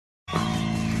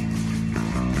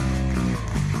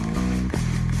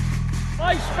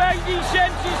My spidey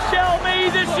senses tell me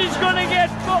this is gonna get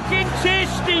fucking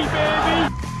tasty, baby.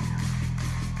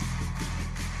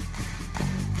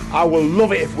 I will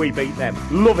love it if we beat them.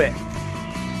 Love it.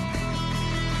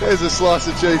 There's a slice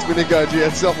of cheese with Nico G.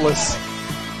 topless.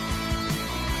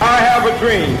 I have a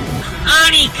dream.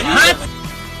 Arnie, cut!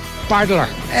 Battler.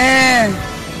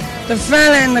 The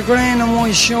fella in the green and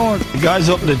white shirt. The guys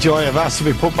up in the joy have asked to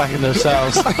be put back in their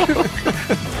cells.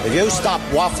 If you stop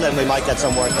waffling, we might get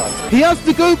some work done. He has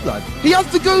the goop, lad. He has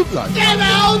the goop, lad. Get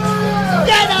out!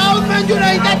 Get out, Man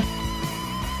United!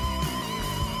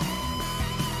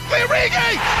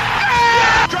 Origi!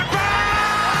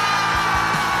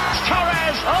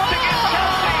 Torres to give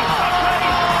Chelsea a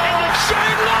place in the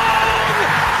Shane Long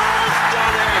has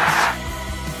done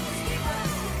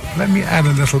it! Let me add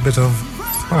a little bit of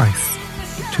spice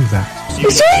to that.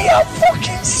 Is he your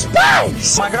fucking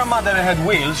spice? My grandmother had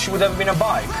wheels, she would have been a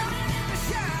bike.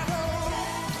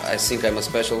 I think I'm a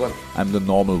special one. I'm the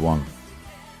normal one.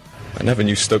 I never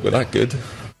knew Stoke were that good.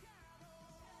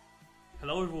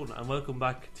 Hello everyone and welcome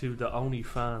back to the Only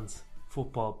Fans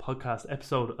Football Podcast,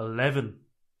 episode 11.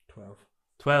 12.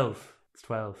 It's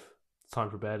 12. It's time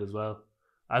for bed as well.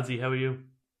 Adzi, how are you?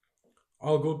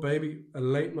 All good, baby. A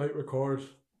late night record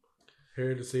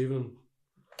here this evening.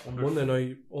 Monday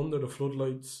night, under the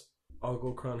floodlights. All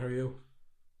good, Cran. How are you?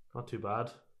 Not too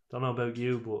bad. Don't know about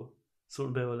you, but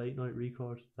something about a late night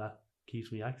record that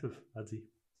keeps me active, Adzi.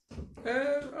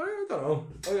 I don't know.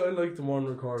 I like the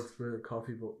morning records with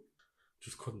coffee, but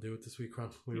just couldn't do it this week, Cran.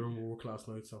 We were in work last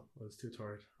night, so I was too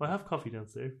tired. I have coffee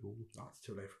downstairs. Oh, it's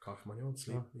too late for coffee, man. You won't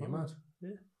sleep. Are you mad?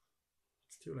 Yeah.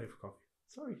 It's too late for coffee.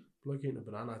 Sorry. Like eating a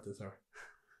banana at this hour.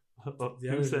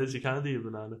 Who says you can't eat a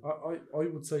banana? I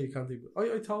would say you can't eat.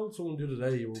 I told someone the other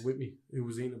day you were with me who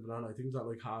was eating a banana. I think it was at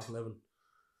like 11:30.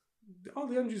 All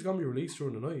the energy's gonna be released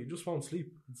during the night. You just won't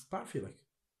sleep. It's bad for you, like.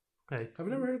 Okay. Have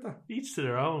you never heard that? Each to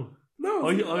their own. No,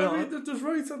 I mean, there's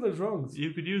rights and there's wrongs.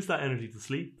 You could use that energy to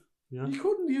sleep. You know? You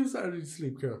couldn't use that energy to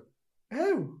sleep, Kieran.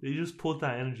 How? You just put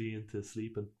that energy into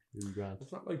sleeping. You'll be grand.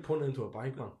 It's not like putting it into a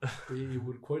bank, man. You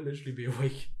would quite literally be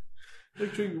awake.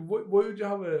 Like, why would you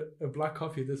have a black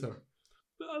coffee at this hour?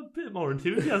 A bit more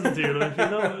enthusiasm to your life, you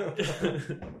know.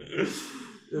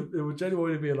 It would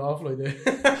genuinely be an awful idea.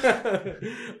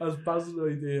 As bad an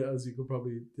idea as you could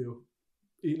probably do.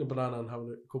 Eating a banana and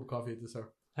having a cup of coffee at this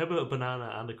hour. How about a banana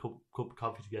and a cup of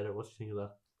coffee together? What do you think of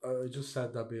that? I just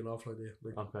said that'd be an awful idea.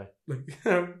 Like, okay. Like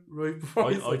right before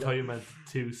I thought you meant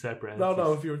two separate entities.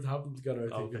 No, if you were to have them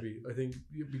together, I think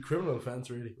it'd be criminal offence,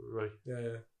 really. Right.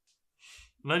 Yeah.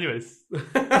 Well, anyways.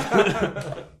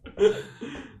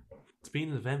 It's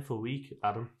been an eventful week,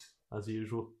 Adam, as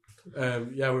usual.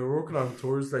 We were working on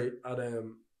Thursday at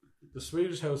the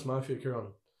Swedish House Mafia,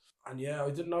 Kieran. And yeah,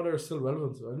 I didn't know they were still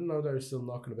relevant. I didn't know they were still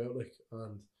knocking about, like,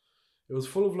 and it was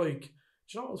full of like, do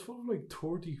you know, it was full of like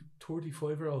 30,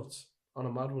 35-year-olds on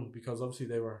a mad one, because obviously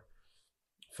they were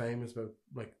famous about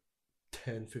like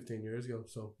 10, 15 years ago.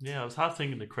 So yeah, I was half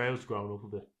thinking the crowd's grown up a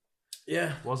bit.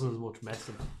 Yeah. Wasn't as much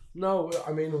messing. No,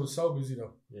 I mean, it was so busy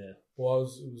though. Yeah. It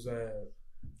was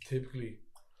typically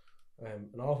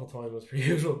an awful time as per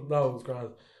usual. No, it was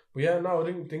grand. But yeah, no, I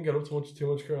didn't get up too much,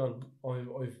 Kieran.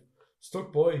 I've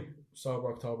stuck by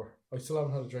sober October. I still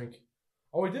haven't had a drink.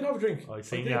 Oh, I did have a drink. I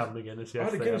seen you having a Guinness yesterday. I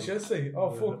had a Guinness yesterday.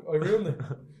 Oh, fuck. I ruined it.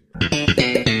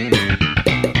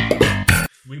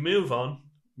 We move on.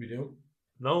 We do.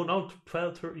 No,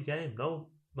 12:30 game. No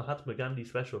Mahatma Gandhi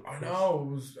special. I know.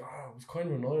 It was kind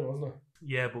of annoying, wasn't it?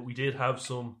 Yeah, but we did have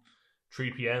some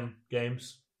 3 p.m.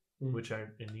 games which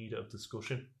are in need of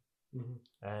discussion.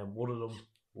 Mm-hmm. One of them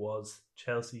was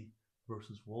Chelsea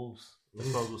versus Wolves.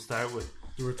 That's what we'll start with.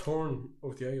 The return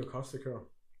of Diego Costa,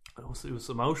 Carol. It was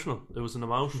emotional. It was an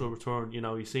emotional return. You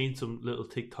know, you've seen some little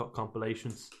TikTok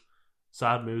compilations,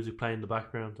 sad music playing in the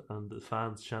background, and the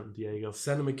fans chanting Diego.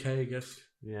 Senna McKay, I guess.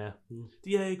 Yeah.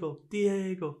 Diego.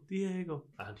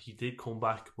 And he did come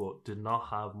back, but did not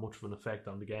have much of an effect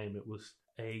on the game. It was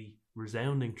a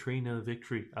resounding 3-0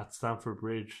 victory at Stamford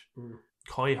Bridge.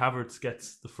 Kai Havertz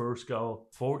gets the first goal,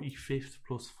 45th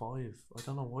plus 5. I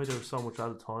don't know why there was so much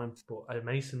added time, but a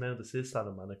Mason Mount assist at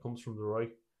him, and it comes from the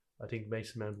right. I think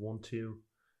Mason Mount 1-2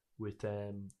 with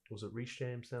was it Reece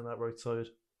James down that right side?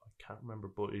 I can't remember,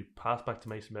 but he passed back to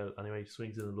Mason Mount anyway. He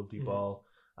swings in a lovely ball,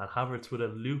 and Havertz with a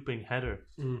looping header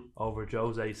over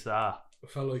Jose Sa. I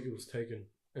felt like it was taking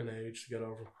an age to get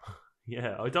over.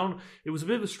 Yeah, it was a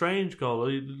bit of a strange goal.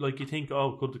 Like, you think,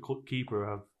 oh, could the keeper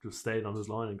have just stayed on his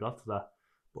line and got to that?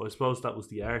 But I suppose that was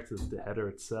the art of the header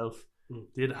itself.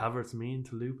 Did Havertz mean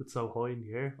to loop it so high in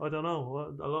the air? I don't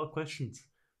know. A lot of questions.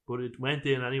 But it went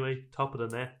in anyway, top of the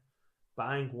net.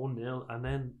 bang 1-0, and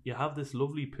then you have this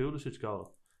lovely Pulisic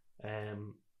goal,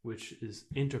 which is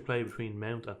interplay between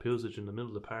Mount and Pulisic in the middle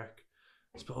of the park.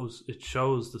 I suppose it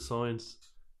shows the signs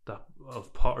that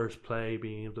of Potter's play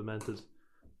being implemented.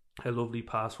 A lovely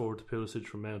pass forward to Pulisic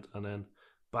from Mount, and then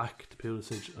back to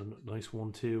Pulisic, a nice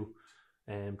 1-2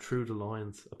 through the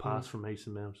lines, a pass from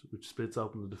Mason Mount which splits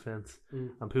open the defence,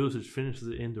 and Pulisic finishes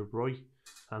it in the right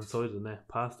hand side of the net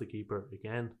past the keeper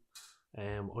again.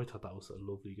 I thought that was a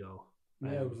lovely goal.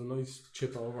 Yeah, it was a nice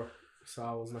chip over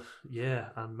Sal, wasn't it? Yeah,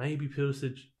 and maybe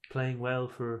Pulisic playing well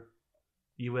for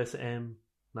USM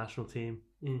national team.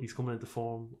 He's coming into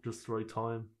form just the right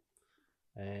time.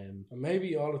 And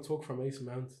maybe all it took for Mason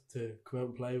Mount to come out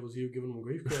and play was you giving him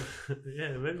grief.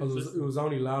 Yeah, maybe because it was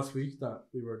only last week that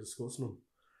we were discussing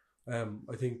him.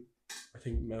 I think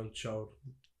Mount showed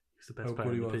he's the best player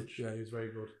on the pitch. Yeah, he was very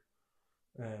good.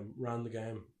 Ran the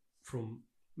game from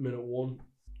minute one.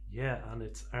 Yeah, and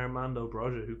it's Armando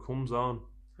Broja who comes on.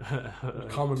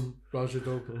 Common Broja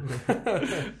dub.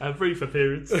 A brief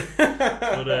appearance.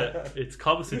 But it's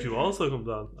Kovacic who also comes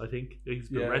on. I think he's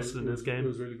been rested in this game. It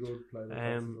was really good.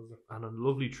 And a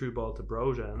lovely through ball to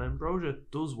Broja. And then Broja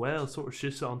does well, sort of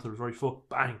shifts it onto his right foot.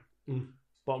 Bang!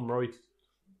 Bottom right.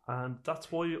 And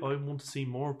that's why I want to see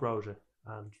more of Broja.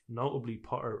 And notably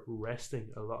Potter resting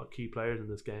a lot of key players in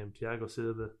this game. Thiago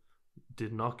Silva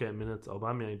did not get minutes.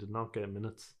 Aubameyang did not get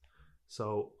minutes.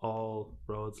 So all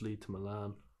roads lead to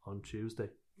Milan on Tuesday.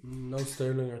 No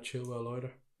Sterling or Chilwell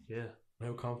either. Yeah.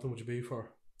 How confident would you be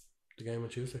for the game on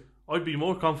Tuesday? I'd be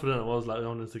more confident I was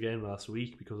going into the game last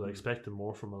week because I expected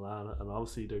more from Milan, and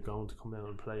obviously they're going to come out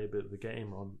and play a bit of the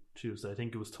game on Tuesday. I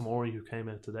think it was Tomori who came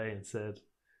out today and said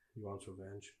he wants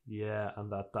revenge. Yeah, and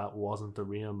that wasn't the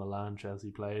real Milan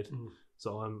Chelsea played.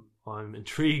 So I'm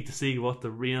intrigued to see what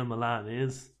the real Milan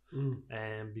is.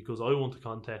 Because I want to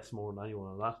contest more than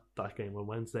anyone. That game on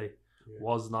Wednesday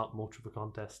was not much of a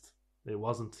contest. It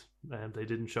wasn't. They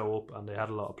didn't show up and they had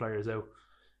a lot of players out.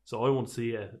 So I want to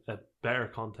see a better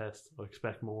contest. I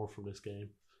expect more from this game.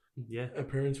 Yeah.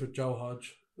 Appearance with Joe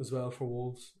Hodge as well for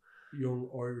Wolves. Young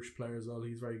Irish player as well.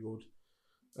 He's very good.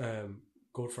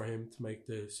 Good for him to make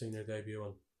the senior debut.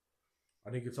 And I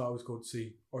think it's always good to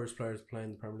see Irish players playing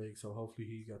in the Premier League. So hopefully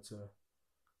he gets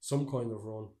some kind of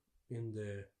run in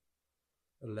the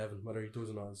 11. Whether he does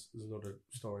or not is another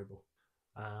story. But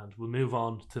and we'll move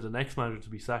on to the next manager to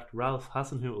be sacked, Ralph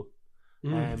Hasenhüttl,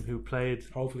 who played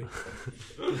hopefully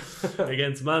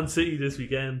against Man City this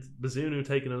weekend. Bazunu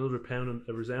taking another pound,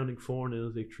 a resounding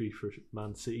 4-0 victory for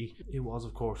Man City. It was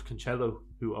of course Cancelo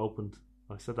who opened.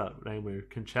 I said that name weird.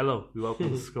 Cancelo who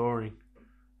opened the scoring.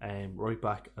 Right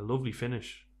back, a lovely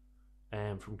finish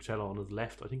from Cancelo on his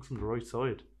left, I think from the right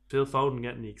side. Phil Foden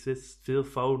getting the assist. Phil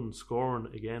Foden scoring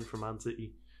again for Man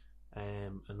City.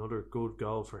 Another good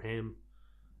goal for him.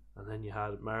 And then you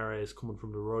had Mahrez coming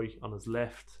from the right on his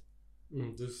left.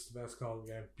 This is the best goal of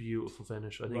the game. Beautiful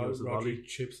finish. I think it was the volley.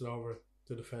 Chips it over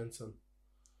the defence and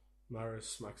Mahrez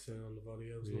smacks in on the volley.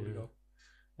 It was a lovely goal.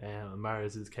 And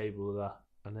Mahrez is capable of that.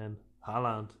 And then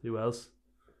Haaland, who else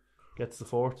gets the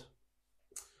fourth?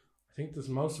 I think the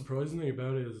most surprising thing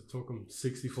about it is it took him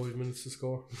 65 minutes to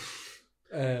score.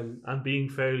 And being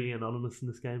fairly anonymous in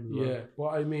this game as well. Yeah, but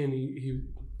I mean, he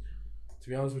to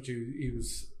be honest with you, he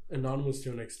was anonymous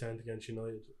to an extent against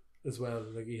United as well.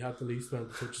 Like, he had the least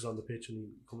amount of touches on the pitch and he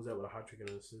comes out with a hat-trick and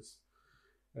an assist.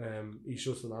 He's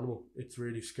just an animal. It's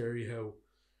really scary how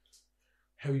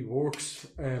he works,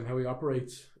 how he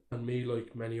operates. And me,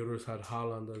 like many others, had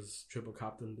Haaland as triple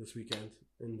captain this weekend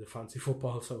in the fancy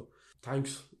football. So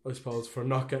thanks, I suppose, for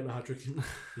not getting a hat-trick,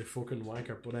 you fucking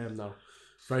wanker. But no,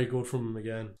 very good from him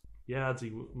again. Yeah,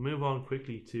 Adzi, we'll move on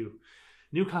quickly to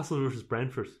Newcastle versus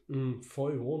Brentford.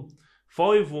 5-1.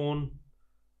 5-1,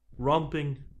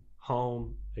 romping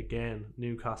home again,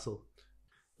 Newcastle.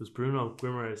 It was Bruno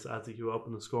Guimaraes, Adzi, who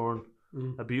opened the scoring.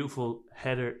 A beautiful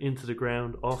header into the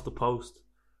ground, off the post,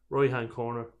 right hand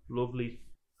corner, lovely.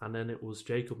 And then it was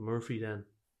Jacob Murphy then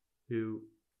who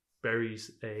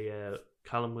buries a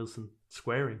Callum Wilson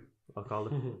squaring, I'll call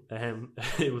it.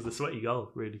 It was a sweaty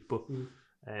goal, really, but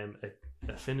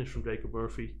a finish from Jacob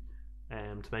Murphy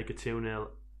to make it 2-0.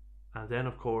 And then,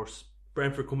 of course,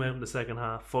 Brentford come out in the second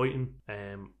half fighting.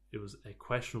 It was a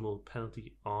questionable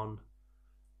penalty on,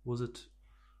 was it?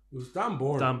 It was Dan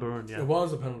Burn. Dan Burn, yeah. It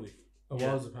was a penalty. It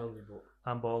was a penalty, but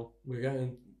handball. We're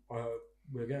getting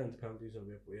into penalties in a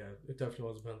bit, but yeah, it definitely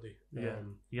was a penalty. Yeah,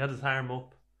 he had his arm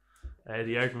up.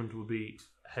 The argument would be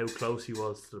how close he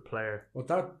was to the player. Well,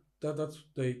 that's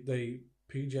they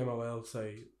PGMOL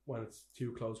say when it's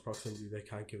too close proximity they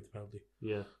can't give the penalty.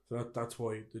 Yeah. So that's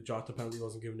why the Jota penalty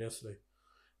wasn't given yesterday.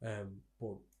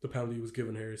 But the penalty was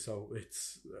given here, so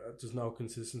it's there's no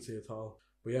consistency at all.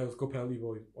 But yeah, it was a good penalty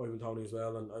by Ivan Toney as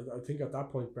well, and I think at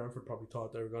that point Brentford probably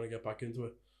thought they were going to get back into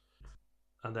it.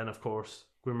 And then, of course,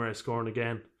 Grimmer scoring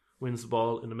again, wins the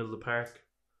ball in the middle of the park,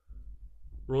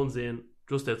 runs in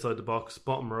just outside the box,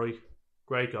 bottom right,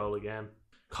 great goal again.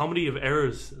 Comedy of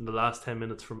errors in the last 10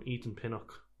 minutes from Ethan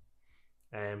Pinnock,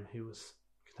 who was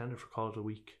contender for Call of the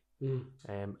Week.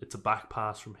 It's a back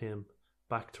pass from him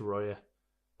back to Raya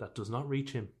that does not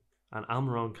reach him, and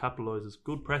Almiron capitalises.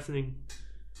 Good pressing,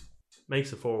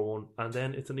 makes it 4-1, and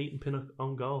then it's an Ethan Pinnock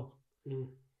on goal.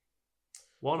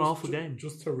 What an awful game.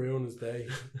 Just to ruin his day.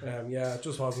 Yeah, it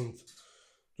just wasn't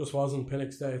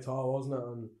Pinnock's day at all, wasn't it?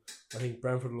 And I think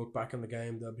Brentford will look back in the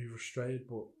game, they'll be frustrated,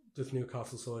 but this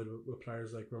Newcastle side with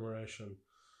players like Guimaraes and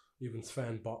even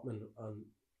Sven Botman, and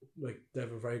like they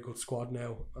have a very good squad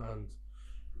now, and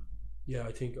yeah,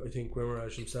 I think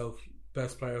Guimaraes himself,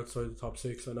 best player outside the top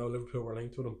six. I know Liverpool were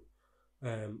linked with him.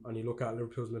 And you look at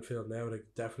Liverpool's midfield now, they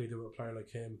definitely do with a player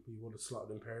like him. He would have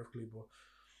slotted in perfectly, but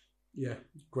yeah,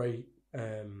 great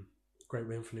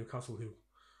win for Newcastle, who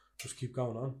just keep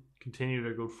going on. Continue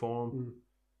their good form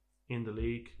in the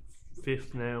league.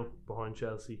 5th now behind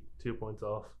Chelsea, 2 points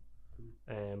off.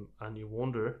 And I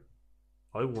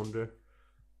wonder,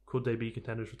 could they be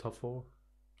contenders for top 4?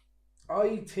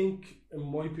 I think it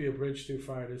might be a bridge too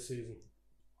far this season.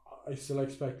 I still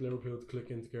expect Liverpool to click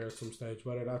into gear at some stage,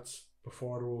 whether that's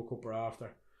before the World Cup or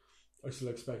after. I still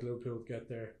expect Liverpool to get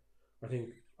there. I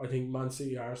think Man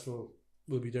City, Arsenal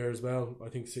will be there as well. I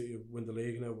think City will win the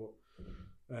league now, but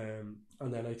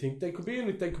and then I think they could be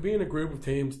in a group of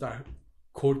teams that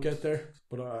could get there,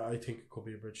 but I think it could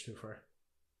be a bridge too far.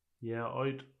 Yeah,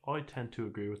 I tend to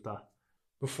agree with that.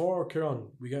 Before, Kieran,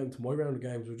 we get into my round of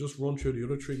games, we'll just run through the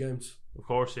other 3 games. Of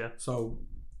course, yeah. So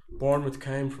Bournemouth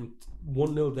came from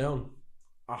 1-0 down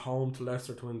at home to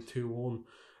Leicester to win 2-1.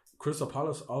 Crystal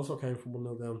Palace also came from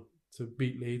 1-0 down to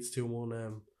beat Leeds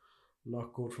 2-1.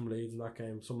 Not good from Leeds in that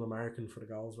game. Some of the marking for the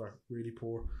goals were really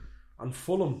poor. And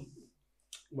Fulham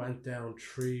went down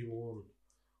 3-1,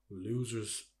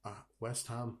 losers at West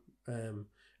Ham.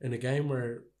 In a game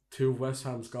where 2 of West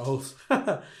Ham's goals,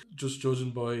 just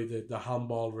judging by the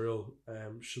handball rule,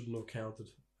 shouldn't have counted.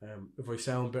 If I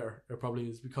sound bitter, it probably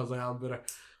is because I am bitter.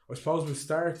 I suppose we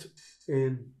start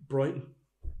in Brighton.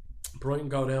 Brighton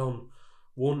go down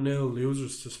 1-0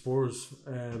 losers to Spurs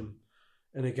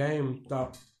in a game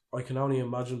that I can only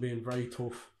imagine being very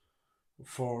tough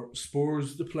for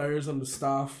Spurs, the players and the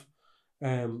staff.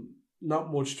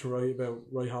 Not much to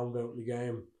write home about in the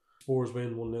game. Spurs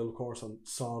win 1-0, of course, on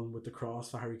Son with the cross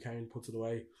for Harry Kane, puts it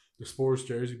away. The Spurs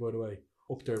jersey, by the way,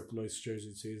 up there, the nicest jersey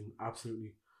of the season,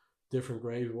 absolutely different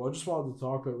grave. Well, I just wanted to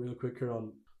talk about real quick here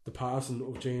on the passing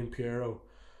of Gian Piero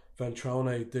Ventrone,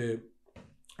 I think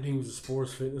he was a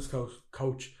sports fitness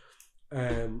coach.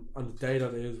 And the day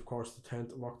that it is, of course, the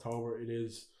 10th of October, it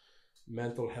is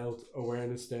Mental Health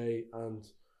Awareness Day, and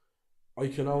I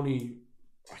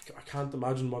can't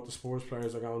imagine what the sports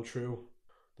players are going through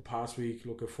the past week.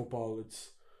 Look at football,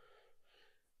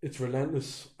 it's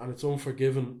relentless and it's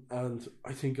unforgiving, and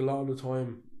I think a lot of the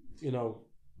time, you know,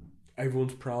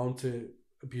 everyone's prone to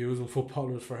abusing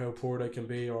footballers for how poor they can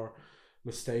be or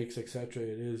mistakes, etc.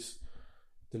 It is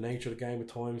the nature of the game at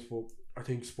times, but I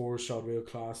think Spurs showed real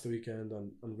class the weekend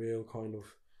and real kind of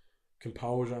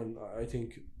composure, and I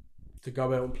think to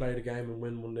go out and play the game and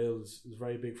win 1-0 is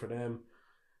very big for them,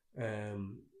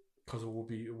 because it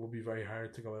will be very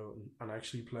hard to go out and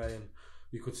actually play. And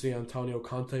you could see Antonio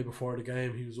Conte before the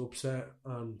game, he was upset,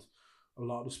 and a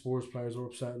lot of the Spurs players were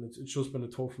upset, and it's just been a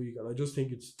tough week. And I just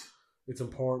think it's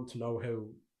important to know how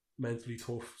mentally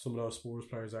tough some of those Spurs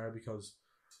players are, because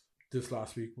this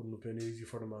last week wouldn't have been easy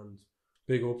for them. And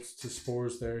big ups to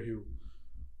Spurs there, who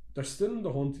they're still in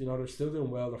the hunt, you know, they're still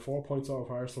doing well. They're 4 points off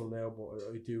Arsenal now,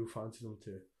 but I do fancy them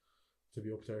to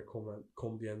be up there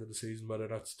come the end of the season, whether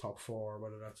that's top 4 or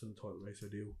whether that's in the title race. I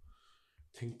do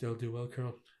think they'll do well,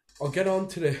 Kieran. I'll get on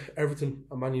to the Everton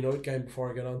and Man United game before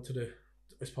I get on to the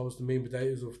main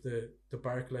potatoes of the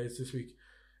Barclays this week.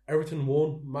 Everton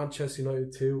 1, Manchester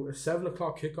United 2, a 7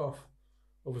 o'clock kickoff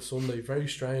of a Sunday. Very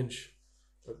strange.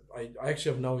 I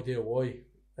actually have no idea why.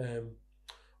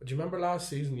 Do you remember last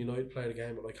season United played a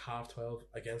game at like 12:30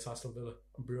 against Aston Villa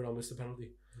and Bruno missed a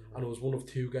penalty, and it was one of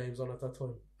 2 games on at that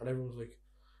time, and everyone was like,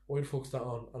 why the fuck's that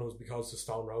on? And it was because the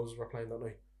Stone Roses were playing that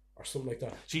night or something like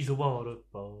that. She's a water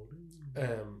ball.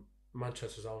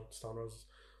 Manchester's own Stone Roses,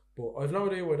 but I have no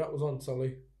idea why that was on. So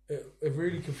like it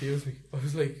really confused me. I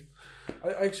was like,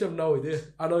 I actually have no idea,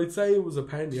 and I'd say it was a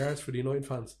pain in the arse for the United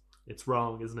fans. It's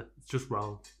wrong, isn't it? It's just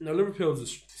wrong. Now Liverpool's a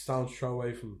stone's throw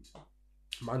away from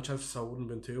Manchester, so it wouldn't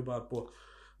have been too bad, but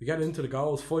We get into the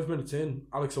goals. 5 minutes in,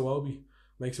 Alex Iwobi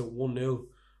makes it 1-0.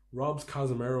 Robs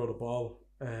Casemiro the ball.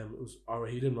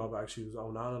 He didn't rob it actually. It was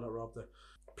Onana that robbed it.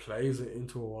 Plays it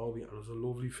into Iwobi, and it was a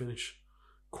lovely finish.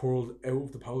 Curled out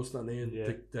of the post and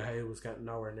in. The Hale was getting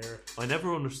nowhere near it. I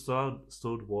never understood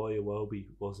why Iwobi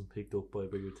wasn't picked up by a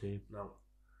bigger team. No.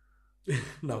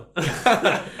 No.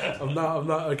 I'm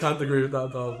not. I can't agree with that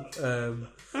at all.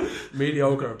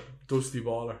 Mediocre, dusty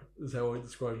baller is how I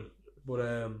describe it.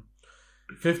 But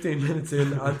 15 minutes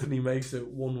in, Anthony makes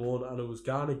it 1-1, and it was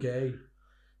Ghana Gay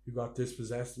who got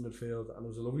dispossessed in midfield, and it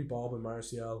was a lovely ball by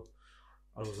Martial,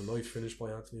 and it was a nice finish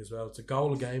by Anthony as well. It's a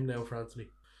goal a game now for Anthony.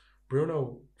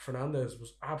 Bruno Fernandes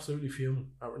was absolutely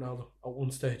fuming at Ronaldo at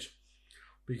one stage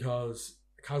because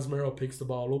Casemiro picks the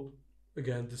ball up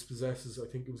again, dispossesses,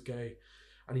 I think it was Gay,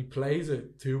 and he plays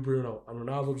it to Bruno, and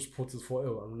Ronaldo just puts his foot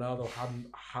out, and Ronaldo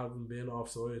hadn't been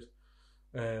offside.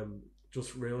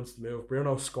 Just ruins the move.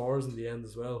 Bruno scores in the end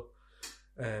as well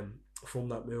from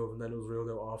that move, and then it was ruled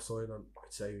out offside, and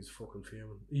I'd say he was fucking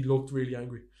fuming. He looked really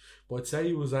angry, but I'd say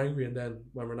he was angry, and then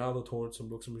when Ronaldo turns to him,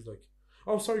 looks at him, he's like,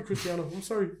 "Oh, sorry, Cristiano, I'm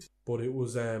sorry." But it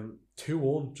was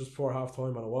 2-1 just before half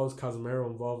time, and it was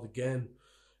Casemiro involved again.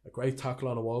 A great tackle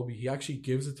on Iwobi. He actually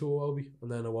gives it to Iwobi,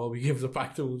 and then Iwobi gives it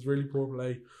back to him. It was really poor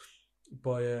play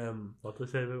by what did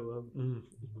I say about Iwobi?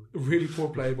 Really poor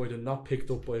play by them, not picked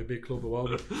up by a big club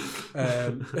Iwobi.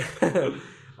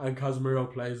 And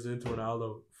Casemiro plays it into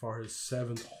Ronaldo for his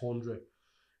 700th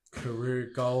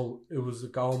career goal. It was a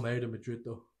goal made in Madrid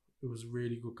though. It was a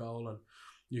really good goal, and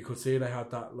you could see they had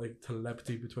that like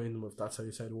telepathy between them, if that's how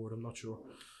you say the word, I'm not sure.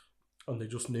 And they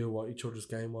just knew what each other's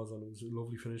game was, and it was a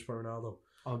lovely finish by Ronaldo.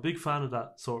 I'm a big fan of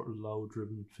that sort of low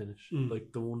driven finish,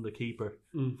 like the one the keeper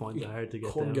finds it hard to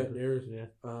get couldn't down. Get near it, yeah.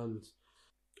 And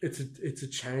it's a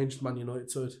changed Man United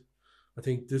side. I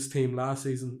think this team last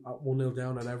season at 1-0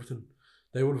 down and everything,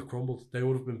 they would have crumbled. They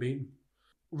would have been beaten.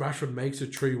 Rashford makes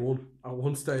it 3-1 at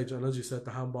one stage, and as you said,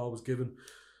 the handball was given.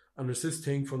 And there's this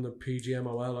thing from the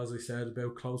PGMOL, as I said,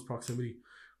 about close proximity.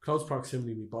 Close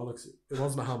proximity, me bollocks. It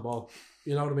wasn't a handball.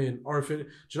 You know what I mean? Or do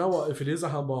you know what? If it is a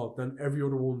handball, then every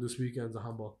other one this weekend's a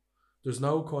handball. There's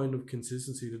no kind of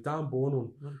consistency. The Dan Bourne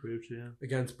one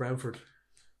against Brentford,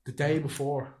 the day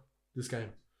before this game,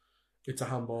 it's a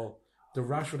handball. The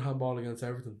Rashford handball against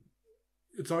Everton,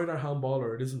 it's either a handball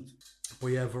or it isn't. But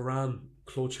yeah, Varane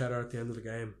clutch header at the end of the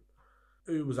game.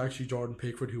 It was actually Jordan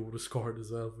Pickford who would have scored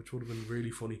as well, which would have been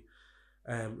really funny.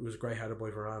 It was a great header by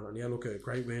Varane, and yeah, look, a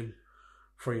great win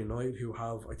for United, who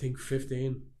have, I think,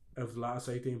 15 of the last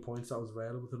 18 points that was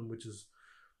available to them, which is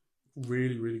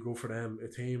really, really good for them. A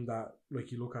team that,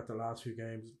 like, you look at the last few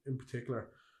games in particular,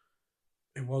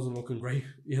 it wasn't looking great.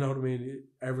 You know what I mean?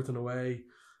 Everton away,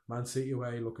 Man City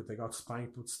away, look, they got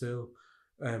spanked, but still.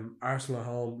 Arsenal at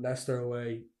home, Leicester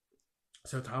away,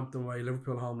 Southampton away,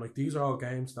 Liverpool at home. Like, these are all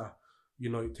games that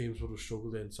United teams would have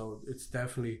struggled in. So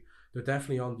they're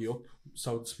definitely on the up,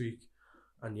 so to speak.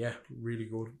 And yeah, really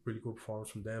good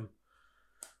performance from them.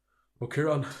 Well,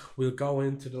 Kieran, we'll go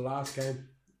into the last game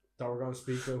that we're going to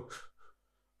speak about.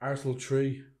 Arsenal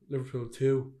 3, Liverpool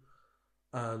 2.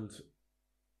 And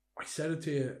I said it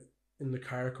to you in the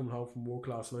car coming home from work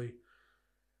last night.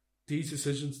 These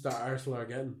decisions that Arsenal are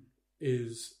getting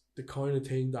is the kind of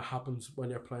thing that happens when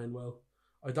you're playing well.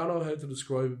 I don't know how to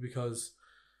describe it because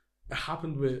it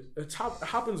happens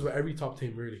with every top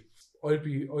team, really. I'd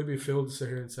be a fool to sit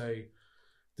here and say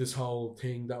this whole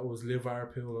thing that was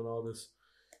Liverpool and all this,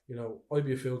 I'd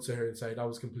be a fool to sit here and say that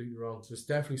was completely wrong. There's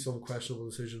definitely some questionable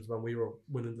decisions when we were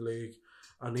winning the league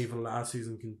and even last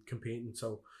season competing.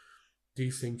 So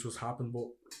these things just happen. But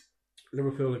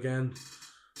Liverpool again,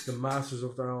 the masters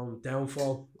of their own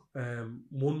downfall.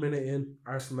 1 minute in,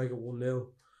 Arsenal make it 1-0.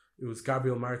 It was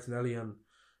Gabriel Martinelli, and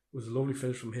it was a lovely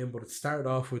finish from him. But it started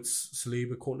off with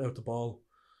Saliba cutting out the ball.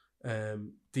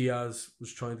 Diaz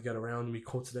was trying to get around him. He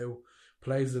cuts it out,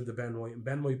 plays it to Ben White, and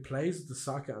Ben White plays it to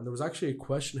Saka. And there was actually a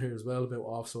question here as well about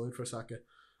offside for Saka.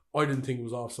 I didn't think it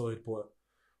was offside, but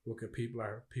look, at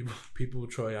people will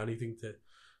try anything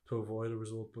to avoid a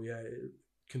result. But yeah,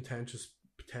 contentious,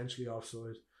 potentially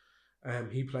offside.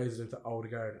 He plays it into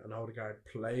Odegaard, and Odegaard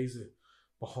plays it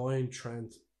behind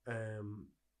Trent.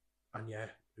 And yeah,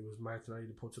 it was Martinelli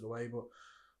that puts it away. But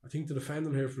I think the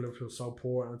defending here for Liverpool is so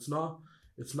poor, and it's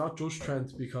not just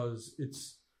Trent, because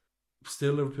it's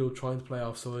still Liverpool trying to play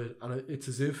offside, and it's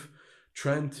as if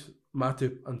Trent,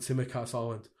 Matip and Tsimikas all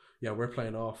went, yeah, we're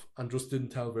playing off, and just didn't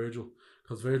tell Virgil,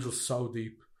 because Virgil's so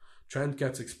deep. Trent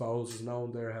gets exposed, there's no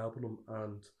one there helping him,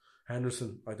 and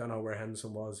Henderson, I don't know where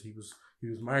Henderson was, he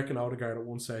was marking Odegaard at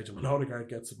one stage, and when Odegaard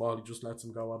gets the ball, he just lets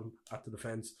him go at him at the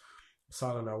defence.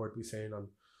 Salah now would be saying, and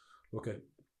look at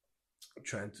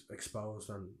Trent exposed,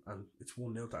 and it's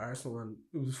 1-0 to Arsenal, and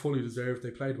it was fully deserved.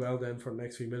 They played well then for the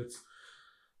next few minutes.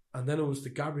 And then it was the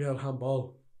Gabriel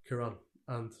handball, Kieran,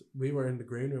 and we were in the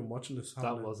green room watching this.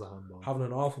 That was a handball. Having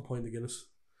an awful pint of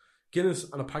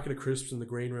Guinness and a packet of crisps in the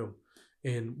green room.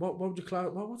 In what would you call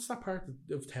it? What's that part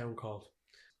of town called?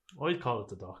 I'd call it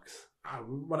the docks.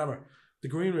 Whatever. The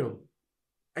green room,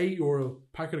 €8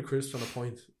 packet of crisps and a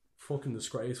pint. Fucking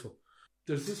disgraceful.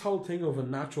 There's this whole thing of a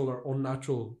natural or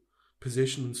unnatural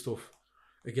position and stuff.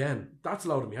 Again, that's a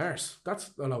load of me arse.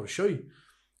 That's a load of shy.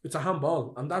 It's a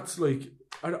handball, and that's like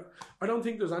I don't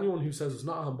think there's anyone who says it's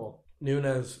not a handball.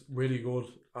 Núñez really good.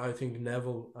 I think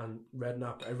Neville and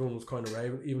Redknapp, everyone was kind of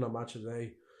raving, even on Match of the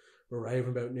Day, were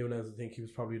raving about Núñez. I think he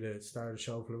was probably the star of the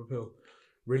show for Liverpool.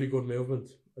 Really good movement.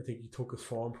 I think he took his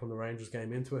form from the Rangers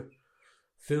game into it.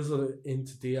 Fizzled it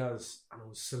into Diaz, and it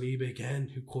was Saliba again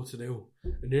who cuts it out.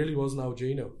 It nearly wasn't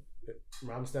Algino.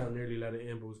 Ramsdale nearly let it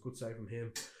in, but it was a good save from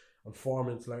him. And 4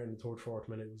 minutes later in the third, fourth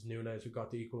minute, it was Núñez who got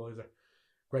the equaliser.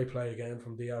 Great play again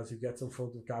from Diaz, who gets in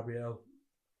front of Gabriel,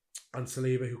 and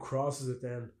Saliba, who crosses it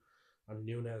then, and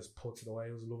Núñez puts it away.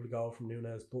 It was a lovely goal from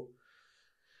Núñez. But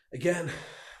again,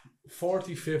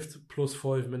 45th plus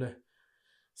 5 minute,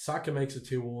 Saka makes it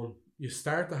 2-1. You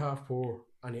start the half poor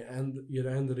and you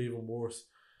end it even worse.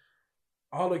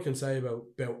 All I can say about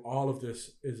all of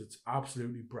this is it's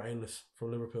absolutely brainless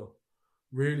from Liverpool.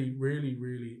 Really, really,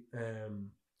 really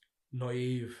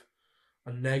naive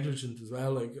and negligent as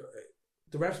well. Like,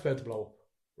 the ref's about to blow up,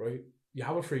 right? You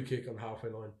have a free kick on the halfway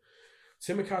line.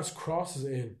 Tsimikas crosses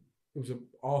it in. It was an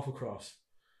awful cross.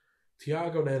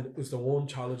 Thiago then is the one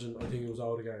challenging, I think it was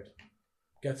Odegaard.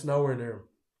 Gets nowhere near him.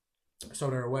 So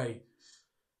they're away.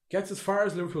 Gets as far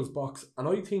as Liverpool's box. And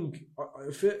I think,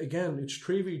 again, it's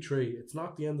 3v3. It's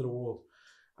not the end of the world.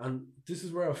 And this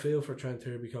is where I feel for Trent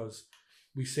here, because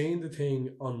we seen the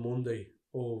thing on Monday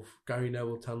of Gary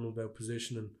Neville telling him about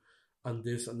positioning and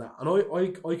this and that. And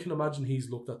I can imagine he's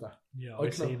looked at that. Yeah, I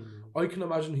can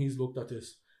imagine he's looked at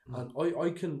this. And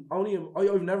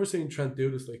I've never seen Trent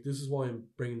do this. Like, this is why I'm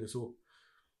bringing this up.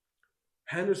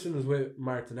 Henderson is with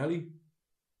Martinelli,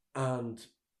 and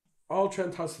all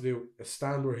Trent has to do is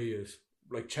stand where he is,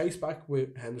 like chase back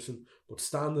with Henderson, but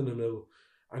stand in the middle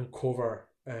and cover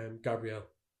Gabriel.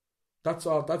 That's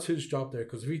all. That's his job there.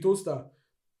 Because if he does that,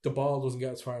 the ball doesn't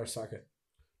get as far as Saka.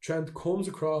 Trent comes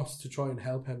across to try and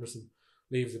help Henderson,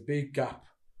 leaves a big gap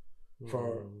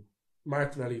for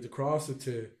Martinelli to cross it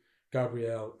to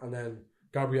Gabriel, and then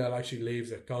Gabriel actually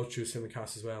leaves it, goes through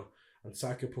Tsimikas as well, and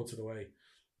Saka puts it away.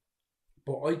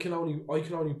 But I can only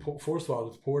put, first of all,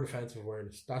 it's poor defensive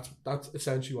awareness. That's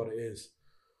essentially what it is.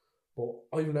 But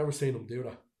I've never seen him do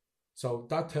that. So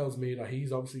that tells me that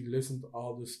he's obviously listened to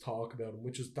all this talk about him,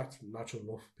 that's natural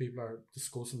enough. People are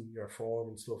discussing your form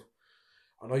and stuff.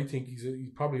 And I think he's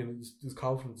probably, his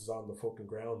confidence is on the fucking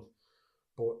ground.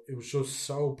 But it was just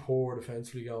so poor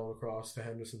defensively going across to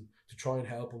Henderson to try and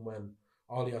help him when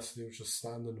all he has to do is just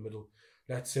stand in the middle.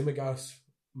 Let Tsimikas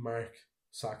mark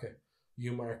Saka,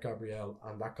 you mark Gabriel,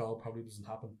 and that goal probably doesn't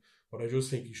happen. But I just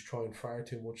think he's trying far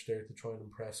too much there to try and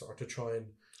impress or to try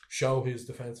and show his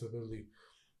defensive ability.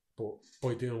 But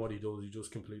by doing what he does, he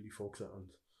just completely fucks it, and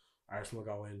Arsenal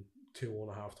go in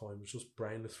 2-1 at half time. It's just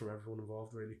brainless from everyone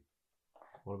involved, really.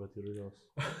 What about the other goals?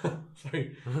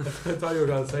 Sorry, I thought you were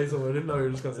going to say something. I didn't know you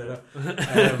were just going to say that.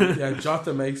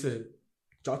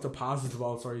 Jota passes the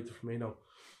ball, to Firmino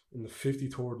in the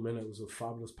 53rd minute. It was a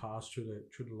fabulous pass through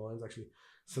the lines, actually.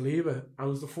 Saliba,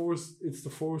 and it's the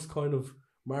first kind of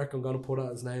mark I'm going to put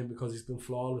at his name, because he's been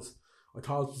flawless. I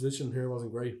thought his position here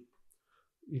wasn't great.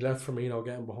 He left Firmino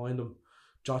getting behind him.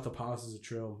 Jota passes it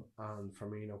through him, and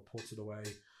Firmino puts it away.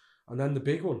 And then the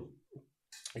big one,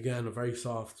 again, a very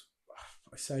soft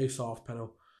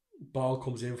penalty. Ball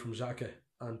comes in from Xhaka,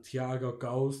 and Thiago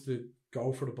goes to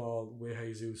go for the ball with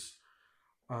Jesus.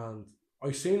 And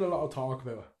I've seen a lot of talk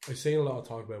about it. But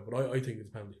I think it's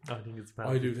a penalty. I think it's a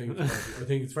penalty. I do think it's a penalty. I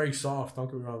think it's very soft, don't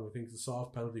get me wrong. I think it's a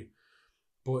soft penalty.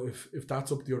 But if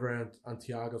that's up the other end and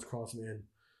Thiago's crossing in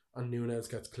and Núñez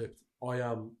gets clipped, I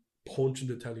am punching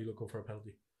the telly looking for a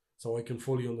penalty. So I can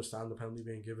fully understand the penalty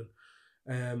being given.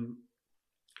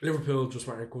 Liverpool just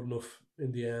weren't good enough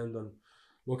in the end, and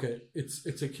look,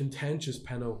 it's a contentious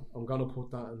penalty. I'm going to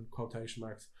put that in quotation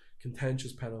marks.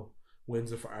 Contentious penalty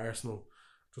wins it for Arsenal.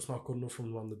 Just not good enough from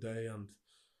them on the day, and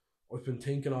I've been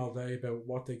thinking all day about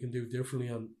what they can do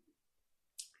differently, and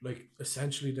like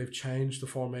essentially they've changed the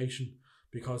formation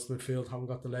because midfield haven't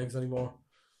got the legs anymore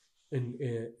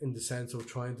in the sense of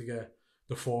trying to get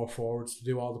the 4 forwards to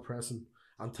do all the pressing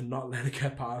and to not let it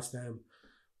get past them.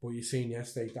 But you seen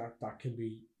yesterday that can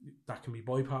be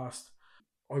bypassed.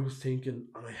 I was thinking,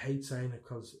 and I hate saying it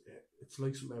because it's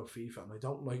like something out of FIFA, and I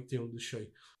don't like doing this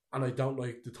shit. And I don't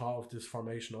like the thought of this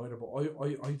formation either. But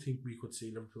I think we could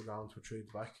see Liverpool going to a 3 at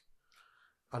the back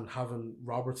and having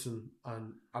Robertson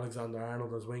and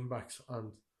Alexander-Arnold as wing backs,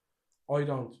 and I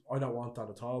don't want that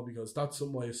at all, because that's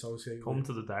something I associate Come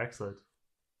to the dark side.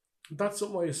 That's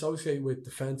something I associate with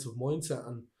defensive mindset,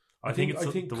 and I think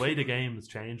the way the game is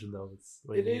changing though.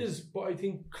 It is, but I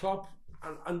think Klopp,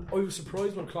 and I was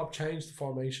surprised when Klopp changed the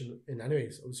formation in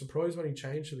anyways. I was surprised when he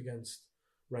changed it against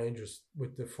Rangers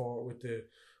with the four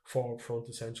up front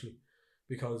essentially,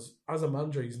 because as a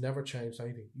manager he's never changed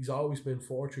anything. He's always been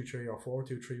 4-3-3 or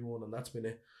 4-2-3-1, and that's been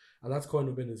it, and that's kind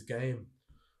of been his game.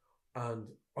 And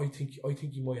I think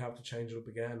he might have to change it up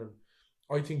again. And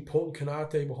I think putting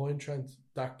Konate behind Trent,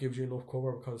 that gives you enough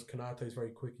cover, because Konate is very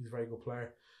quick. He's a very good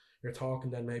player. You're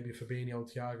talking then maybe Fabinho and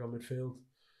Thiago midfield,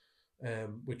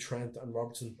 with Trent and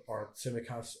Robertson or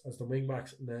Tsimikas as the wing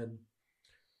backs, and then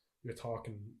you're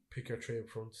talking pick your 3 up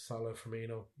front: Salah,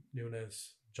 Firmino,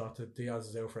 Nunes, Jota. Diaz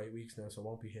is out for 8 weeks now, so it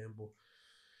won't be him. But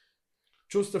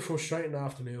just a frustrating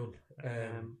afternoon.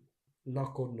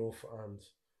 Not good enough, and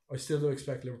I still do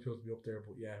expect Liverpool to be up there,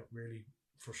 but yeah, really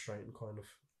frustrating kind of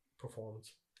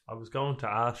performance. I was going to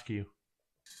ask you,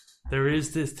 there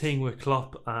is this thing with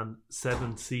Klopp and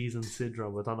 7 season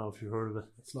syndrome. I don't know if you've heard of it.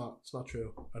 It's not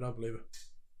true. I don't believe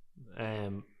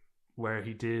it. Where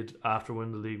he did, after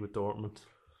winning the league with Dortmund,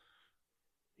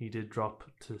 he did drop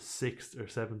to 6th or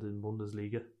 7th in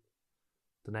Bundesliga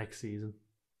the next season,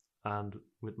 and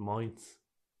with Mainz,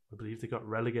 I believe they got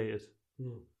relegated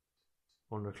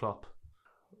under Klopp.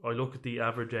 I look at the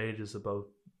average ages of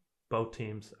both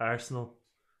teams. Arsenal,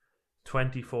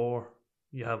 24.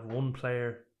 You have one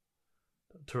player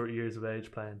 30 years of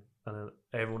age playing, and then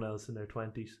everyone else in their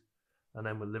 20s. And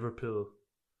then with Liverpool,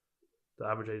 the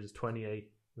average age is 28,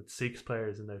 with 6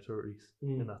 players in their 30s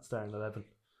in that starting 11.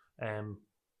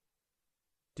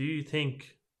 Do you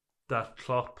think that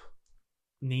Klopp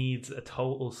needs a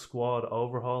total squad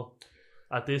overhaul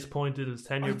at this point in his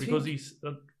tenure? Because he's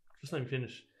just let me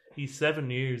finish. He's 7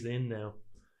 years in now.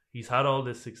 He's had all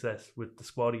this success with the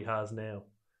squad he has now,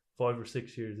 5 or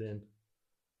 6 years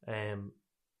in.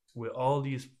 With all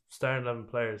these starting 11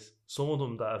 players, some of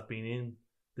them that have been in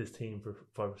this team for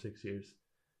 5 or 6 years,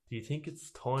 do you think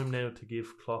it's time now to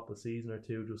give Klopp a season or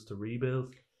two just to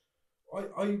rebuild?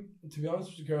 I to be honest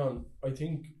with you, Kieran, I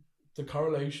think the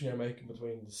correlation you're making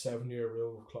between the 7-year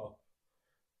rule of Klopp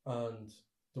and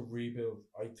the rebuild,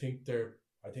 I think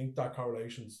that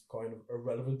correlation's kind of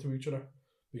irrelevant to each other,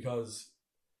 because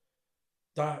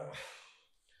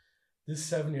this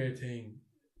 7-year thing,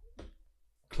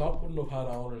 Klopp wouldn't have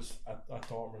had owners at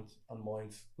Dortmund and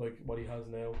Mainz like what he has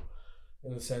now,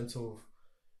 in the sense of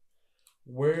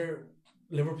where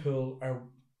Liverpool are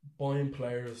buying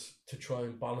players to try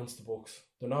and balance the books.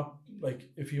 They're not, like,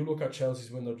 if you look at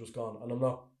Chelsea's window just gone, and I'm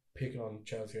not picking on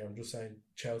Chelsea here, I'm just saying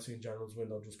Chelsea in general's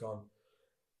window just gone,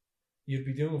 you'd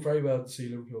be doing very well to see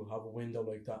Liverpool have a window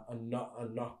like that and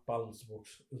not balance the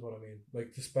books, is what I mean.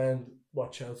 Like, to spend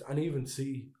what Chelsea and even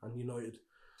City and United,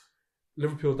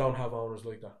 Liverpool don't have owners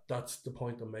like that. That's the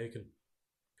point I'm making.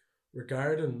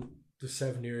 Regarding the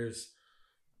 7 years,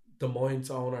 the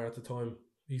Mainz owner at the time,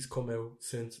 he's come out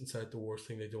since and said the worst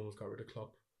thing they done was got rid of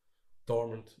Klopp.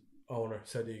 Dortmund owner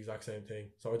said the exact same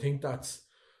thing. So I think that's,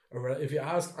 if you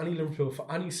ask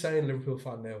any sane Liverpool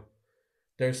fan now,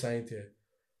 they're saying to you,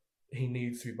 he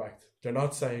needs to be backed. They're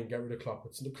not saying get rid of Klopp.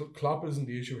 Klopp isn't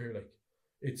the issue here. Like,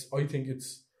 I think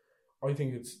it's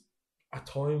at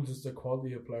times it's the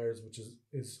quality of players which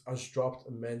has dropped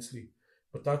immensely,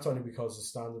 but that's only because the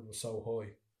standard was so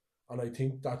high, and I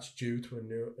think that's due to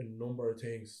a number of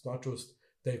things. It's not just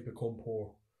they've become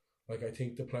poor. Like, I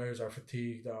think the players are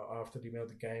fatigued after the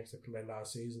amount of games they played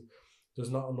last season. There's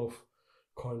not enough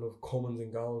kind of comings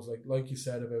and goes. Like you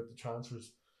said about the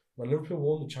transfers. When Liverpool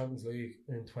won the Champions League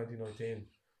in 2019,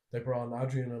 they brought on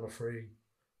Adrian on a free,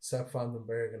 Sepp van den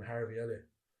Berg and Harvey Elliott.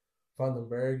 Van den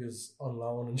Berg is on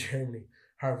loan in Germany.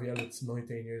 Harvey Elliott's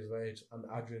 19 years of age, and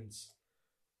Adrian's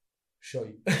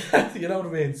shy. You know what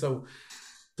I mean? So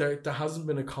there hasn't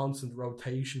been a constant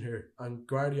rotation here. And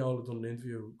Guardiola done an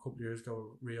interview a couple of years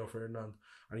ago with Rio Ferdinand,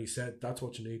 and he said that's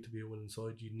what you need to be a winning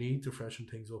side. You need to freshen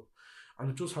things up,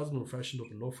 and it just hasn't been freshened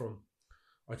up enough for him.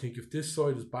 I think if this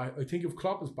side is back, I think if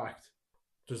Klopp is backed,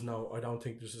 I don't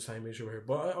think there's the same issue here.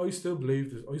 But I still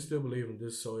believe this. I still believe in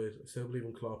this side. I still believe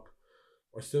in Klopp.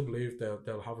 I still believe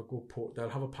they'll have a good they'll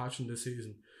have a passion this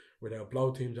season where they'll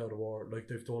blow teams out of water like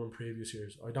they've done in previous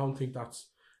years. I don't think that's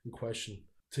in question.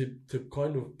 To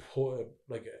kind of put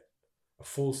a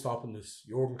full stop in this,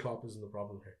 Jurgen Klopp isn't the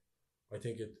problem here. I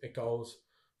think it goes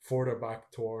further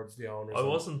back towards the owners. I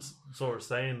wasn't sort of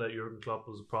saying that Jurgen Klopp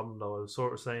was a problem, though. I was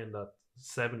sort of saying that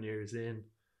 7 years in,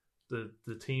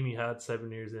 the team he had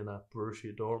 7 years in at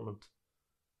Borussia Dortmund,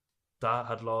 that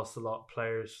had lost a lot of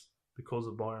players because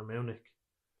of Bayern Munich.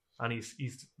 And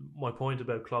he's my point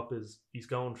about Klopp is he's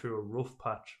going through a rough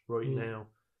patch right now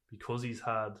because he's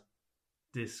had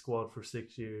this squad for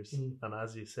 6 years, and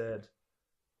as you said,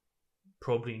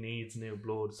 probably needs new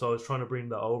blood. So I was trying to bring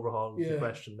that overhaul into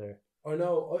question there. I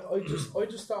know. I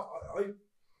just thought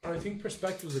I think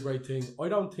perspective is a great thing. I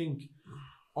don't think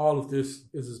all of this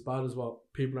is as bad as what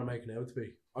people are making it out to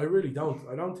be. I really don't.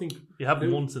 I don't think you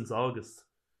haven't won since August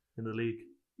in the league.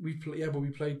 But we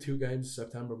played 2 games in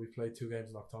September. We played 2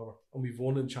 games in October, and we've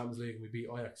won in Champions League and we beat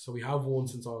Ajax. So we have won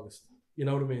since August. You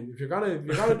know what I mean? If you're gonna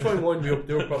try and wind me up,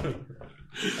 do it properly.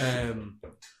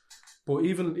 But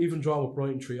even drawing with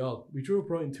Brighton 3-0, we drew with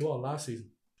Brighton 2-0 last season.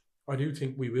 I do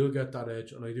think we will get that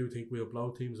edge, and I do think we'll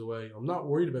blow teams away. I'm not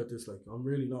worried about this. Like, I'm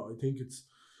really not. I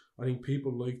think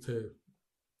people like to,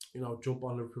 jump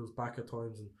on Liverpool's back at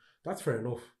times, and that's fair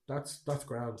enough. That's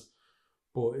grand.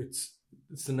 But it's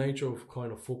the nature of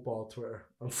kind of football Twitter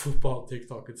and football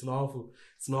TikTok. It's an awful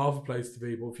place to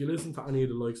be. But if you listen to any of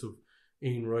the likes of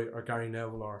Ian Wright or Gary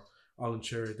Neville or Alan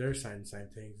Shearer, they're saying the same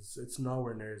things. It's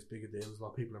nowhere near as big a deal as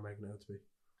what people are making it out to be.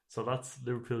 So that's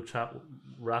Liverpool chat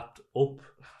wrapped up.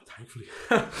 Thankfully.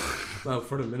 Well,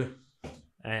 for the minute.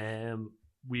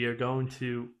 We are going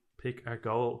to pick our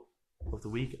goal of the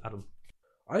week, Adam.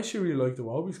 I actually really liked the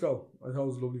Iwobi's goal. I thought it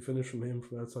was a lovely finish from him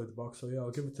from outside the box. So yeah,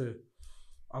 I'll give it to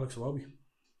Alex Iwobi.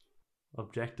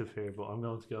 Objective here, but I'm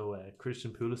going to go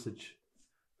Christian Pulisic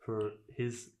for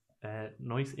his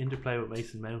nice interplay with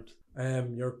Mason Mount.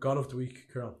 Your God of the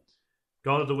Week, Kieran.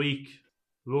 God of the Week,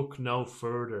 look no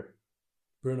further.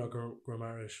 Bruno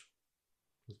Guimaraes.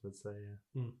 I was about to say,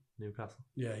 Newcastle.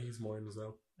 Yeah, he's mine as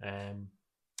well.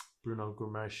 Bruno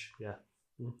Guimaraes, yeah.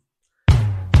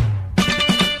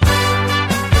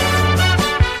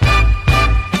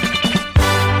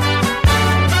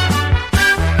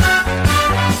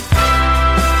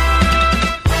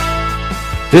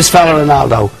 This fella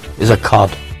Ronaldo is a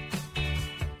cod.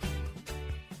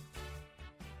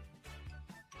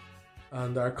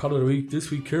 And our cod of the week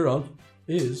this week, Kieran,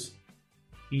 is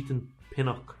Ethan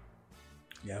Pinnock.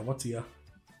 Yeah, what's he at?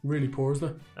 Really poor, isn't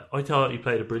it? I thought he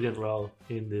played a brilliant role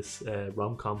in this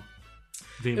rom-com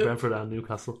between Brentford and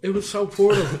Newcastle. It was so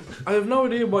poor though. I have no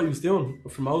idea what he was doing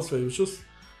for most of it. It was just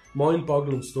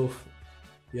mind-boggling stuff.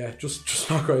 Yeah, just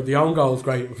not great. The own goal was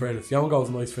great, in fairness. The own goal was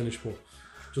a nice finish, but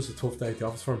just a tough day at the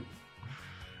office for him.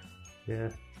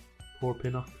 Yeah, poor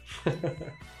Pinnock.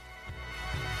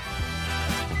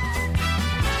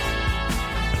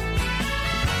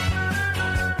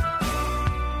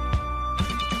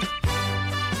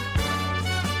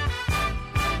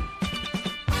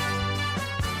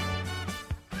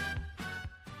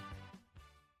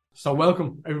 So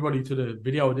welcome everybody to the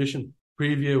video edition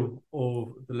preview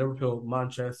of the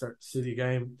Liverpool-Manchester City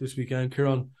game this weekend.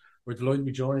 Kieran, we're delighted to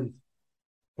be joined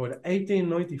by the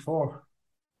 1894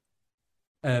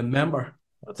 member.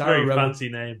 That's a very fancy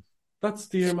name. That's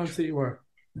the year Man City were.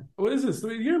 What is this? The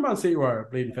year Man City were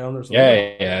bleeding founders.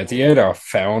 Yeah. The year they were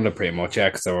founded pretty much, yeah,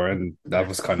 because they were in, that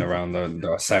was kind of around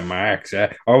the same marks,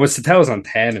 yeah. Or it was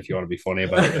 2010 if you want to be funny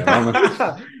about it.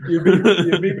 You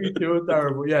beat me to it,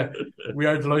 Dara. But yeah, we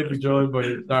are delighted to be joined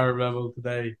by Dara Revel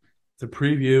today to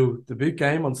preview the big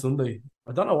game on Sunday.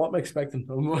 I don't know what I'm expecting.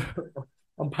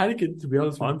 I'm panicking, to be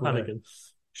honest with you. I'm panicking.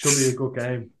 Should be a good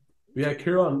game. But yeah,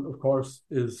 Kieran, of course,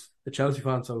 is a Chelsea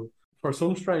fan, so for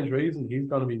some strange reason, he's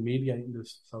going to be mediating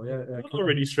this. So yeah, not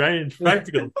really strange,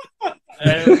 practical.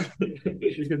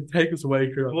 You can take us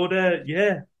away, Kieran. But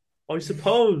yeah, I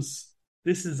suppose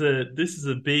this is a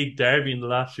big derby in the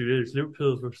last few years.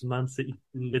 Liverpool versus Man City.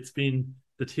 It's been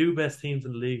the two best teams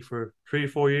in the league for 3 or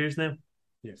 4 years now.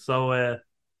 Yeah. So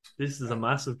this is a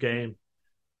massive game.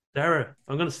 Dara,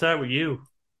 I'm going to start with you.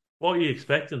 What are you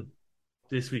expecting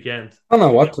this weekend? I don't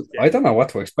know what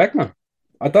to expect, man.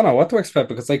 I don't know what to expect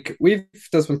because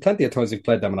there's been plenty of times we've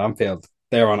played them at Anfield.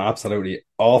 They're on absolutely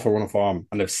awful run of form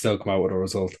and they've still come out with a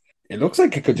result. It looks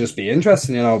like it could just be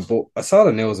interesting, but I saw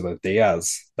the news about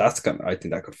Diaz. I think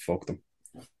that could fuck them.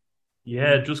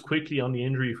 Yeah, just quickly on the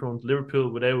injury front,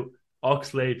 Liverpool without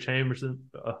Oxlade-Chamberlain.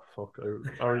 Oh fuck!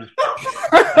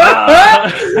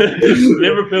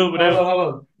 Liverpool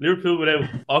without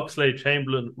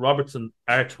Oxlade-Chamberlain, Robertson,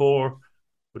 Arthur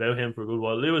without him for a good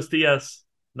while. Luis Diaz,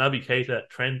 Naby Keita,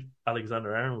 Trent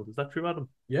Alexander-Arnold. Is that true, Adam?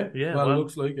 Yeah. Well, it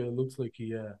looks like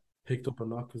he picked up a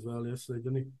knock as well yesterday,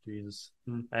 didn't he? Jesus.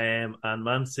 And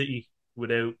Man City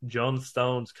without John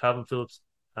Stones, Calvin Phillips,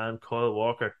 and Kyle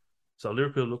Walker. So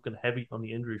Liverpool looking heavy on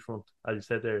the injury front. As you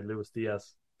said there, Luis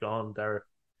Diaz gone, Derek.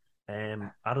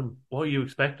 Adam, what are you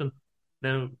expecting?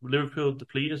 Now, Liverpool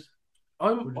depleted?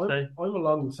 I'm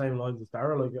along the same lines as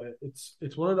Dara. Like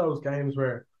it's one of those games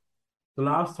where the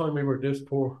last time we were this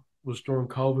poor was during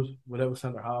COVID without a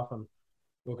centre half, and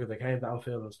look, they came to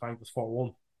Anfield and spanked us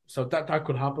 4-1. So that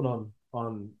could happen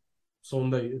on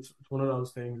Sunday. It's one of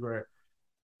those things where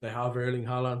they have Erling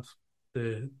Haaland,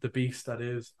 the beast that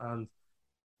is, and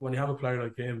when you have a player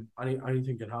like him,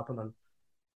 anything can happen. And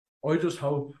I just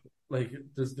hope, like,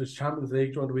 there's Champions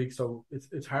League during the week, so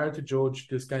it's hard to judge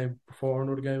this game before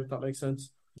another game, if that makes sense.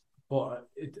 But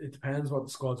it depends what the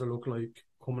squads are looking like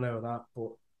coming out of that.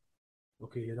 But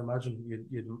okay, you'd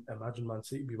imagine Man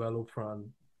City be well up for, and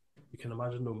you can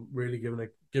imagine them really giving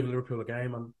Liverpool a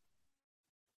game. And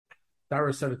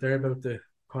Dara said it there about the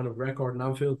kind of record in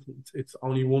Anfield. It's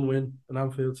only one win in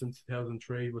Anfield since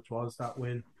 2003, which was that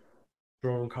win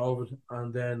during COVID,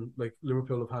 and then like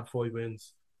Liverpool have had 5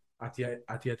 wins at the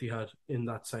Etihad in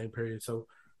that same period. So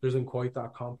there isn't quite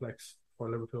that complex for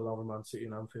Liverpool over Man City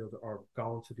and Anfield or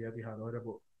going to the Etihad either.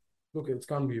 But look, it's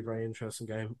going to be a very interesting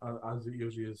game, as it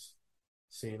usually is,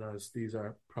 seeing as these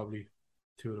are probably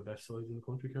two of the best sides in the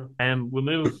country. We'll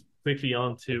move quickly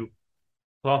on to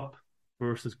Klopp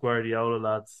versus Guardiola,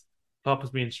 lads. Klopp has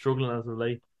been struggling as of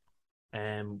late,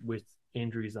 with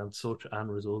injuries and such,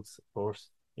 and results, of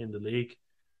course, in the league.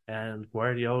 And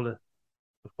Guardiola,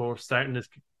 of course, starting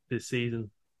this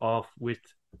season off with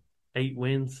 8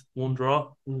 wins, 1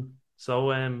 draw.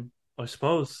 So I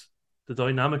suppose the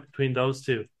dynamic between those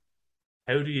two,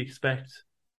 how do you expect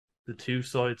the two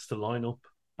sides to line up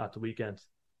at the weekend?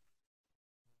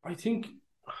 I think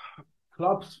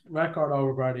Klopp's record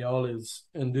over Guardiola is,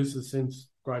 and this is since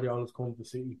Guardiola's come to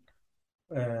City,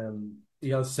 he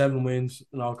has 7 wins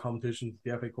in all competitions,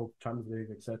 the FA Cup, Champions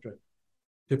League, etc.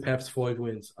 To Pep's 5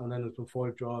 wins, and then there's been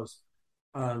 5 draws.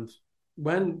 And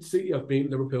when City have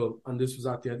beaten Liverpool, and this was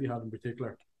at the Etihad in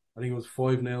particular, I think it was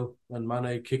 5-0 when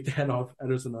Mane kicked the head off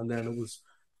Ederson, and then it was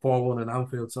 4-1 in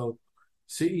Anfield. So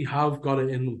City have got it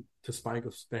in them to spank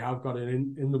us. They have got it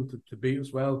in them to beat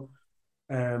us well.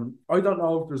 I don't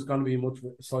know if there's going to be much of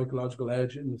a psychological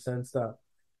edge, in the sense that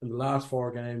in the last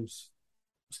 4 games,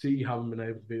 City haven't been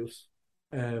able to beat us.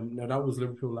 Now that was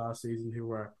Liverpool last season, who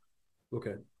were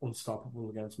unstoppable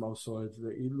against most sides.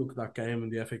 You look at that game in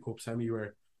the FA Cup semi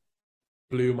where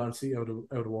blew Man City out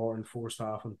of water in the first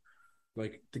half, and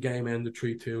like the game ended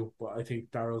 3-2. But I think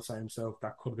Darryl said himself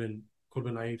that could have been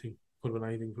anything for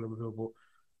Liverpool.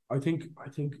 But I think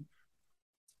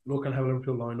looking how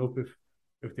Liverpool line up,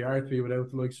 if they are to be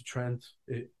without the likes of Trent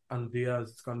and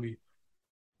Diaz, it's going to be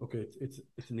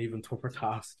it's an even tougher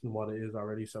task than what it is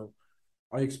already. So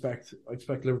I expect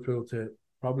Liverpool to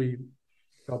probably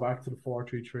go back to the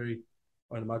 4-3-3.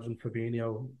 I'd imagine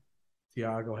Fabinho,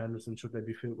 Thiago, Henderson, should they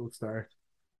be fit, will start,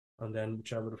 and then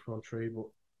whichever the front three. But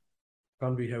it's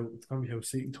gonna be how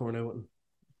City turn out, and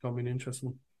it's gonna be an interesting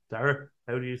one. Darragh,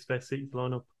 how do you expect City to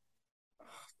line up?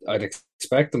 I'd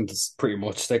expect them to pretty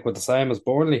much stick with the same as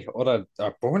Burnley.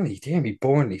 Burnley,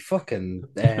 fucking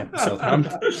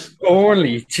Southampton.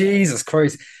 Burnley, Jesus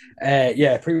Christ.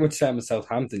 Pretty much same as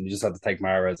Southampton. You just had to take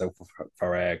Mahrez out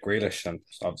for Grealish, and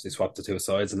obviously swap the 2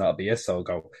 sides, and that'll be it. So I'll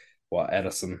go,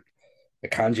 Ederson.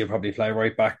 Akanji will probably play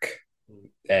right back.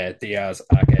 Diaz,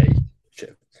 Ake,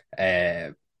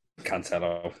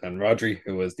 Cancelo, and Rodri,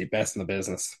 who was the best in the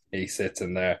business. He sits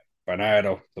in there.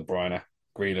 Bernardo, De Bruyne,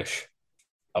 Grealish.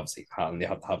 Obviously, Haaland, you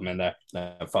have to have him in there.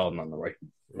 Foden on the right.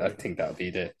 I think that would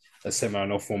be a similar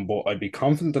enough one, but I'd be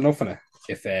confident enough in it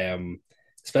if,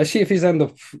 especially if he's end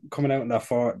up coming out in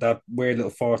that weird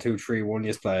little 4-2-3-1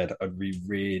 he's played. I'd be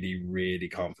really, really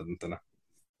confident in it.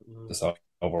 Just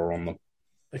overrun them.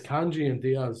 Akanji and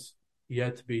Diaz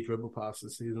yet to be dribble past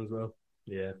this season as well.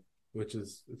 Yeah, which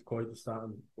is quite the stat.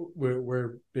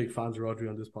 We're big fans of Rodri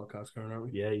on this podcast, Karen, aren't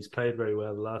we? Yeah, he's played very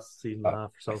well the last season and a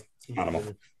half or so. Animal.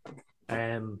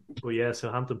 But yeah,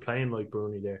 Southampton playing like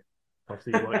Burnley there.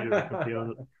 Obviously, what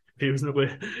you're confusing it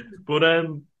with. But I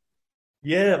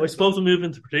suppose we'll move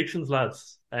into predictions,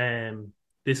 lads.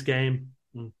 This game,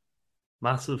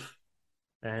 massive.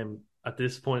 At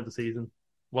this point of the season,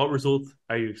 what result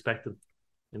are you expecting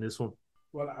in this one?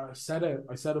 Well, I said it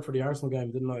for the Arsenal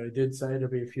game, didn't I? I did say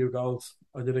there'd be a few goals.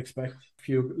 I did expect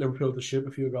Liverpool to ship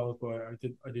a few goals, but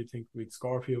I did think we'd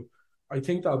score a few. I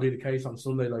think that'll be the case on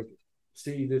Sunday. Like,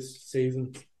 City this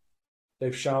season,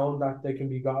 they've shown that they can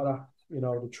be got at. The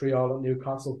 3-3 at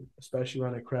Newcastle, especially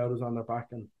when a crowd is on their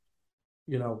back, and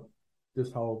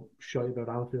this whole shite about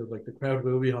Anfield, like the crowd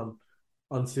will be on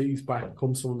City's back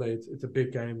come Sunday. It's a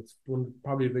big game. It's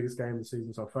probably the biggest game of the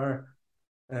season so far.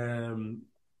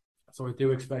 So I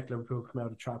do expect Liverpool to come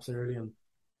out of traps early. And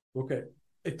look,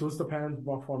 it does depend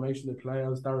what formation they play.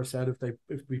 As Dara said,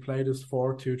 if we play this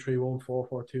 4-2-3-1,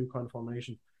 4-4-2 kind of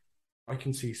formation, I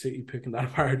can see City picking that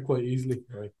apart quite easily.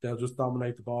 Right. They'll just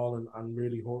dominate the ball and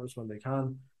really hurt us when they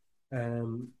can.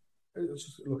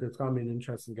 It's going to be an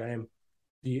interesting game.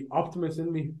 The optimist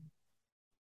in me,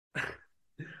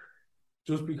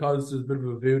 just because there's a bit of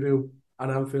a voodoo at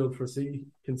Anfield for City,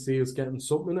 can see us getting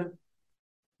something in it.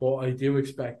 But I do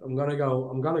expect I'm gonna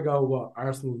go what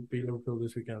Arsenal beat Liverpool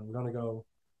this weekend. I'm gonna go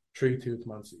 3-2 to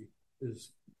Man City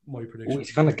is my prediction. Oh,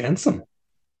 he's gone against them.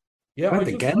 Yeah,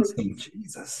 against them.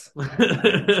 Jesus.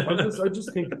 I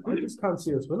just can't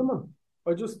see us winning, man.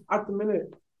 I just at the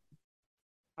minute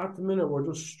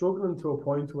we're just struggling to a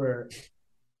point where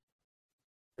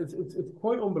it's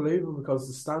quite unbelievable because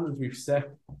the standards we've set,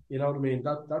 you know what I mean?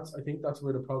 I think that's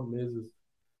where the problem is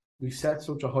we set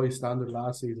such a high standard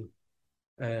last season.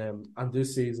 And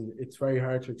this season it's very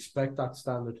hard to expect that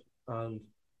standard, and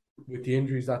with the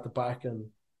injuries at the back, and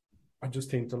I just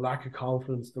think the lack of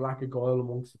confidence, the lack of guile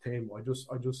amongst the team, I just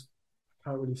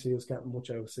can't really see us getting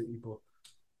much out of City. But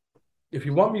if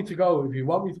you want me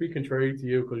to be contrary to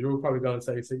you, because you're probably going to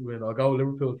say City win, I'll go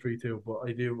Liverpool 3-2. But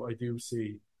I do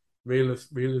see,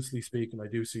 realistically speaking, I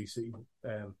do see City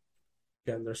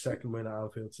getting their second win at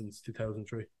Anfield since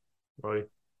 2003. Right,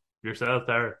 yourself,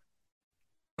 Derek.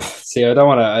 See, I don't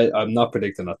want to. I'm not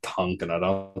predicting a tonk, and I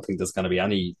don't think there's going to be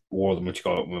any world in which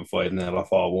go up with 5-0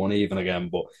 or 4-1 even again.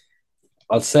 But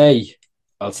I'll say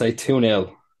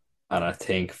 2-0, and I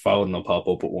think Foden will pop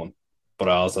up at 1. But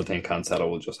I also think Cancelo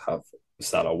will just have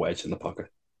Salah wedge in the pocket.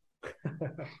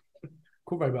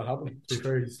 Could very well happen. To be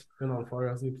fair, he's been on fire,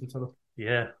 hasn't he, Cancelo?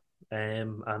 Yeah.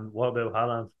 And what about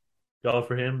Haaland? Go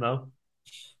for him now?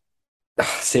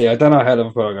 See, I don't know how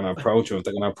Liverpool are going to approach him. If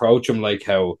they're going to approach him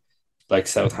like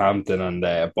Southampton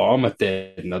and Bournemouth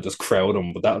did, and they'll just crowd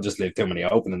him, but that'll just leave too many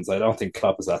openings. I don't think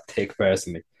Klopp is that thick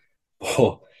personally,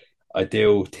 but I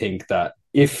do think that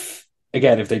if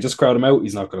they just crowd him out,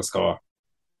 he's not going to score.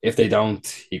 If they don't,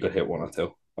 he could hit 1 or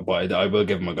 2. But I will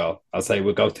give him a go. I'll say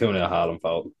we'll go 2-0 Haaland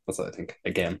Foden. That's what I think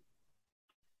again.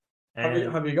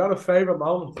 Have you got a favourite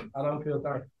moment at Anfield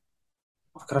there?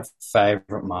 I've got a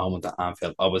favourite moment at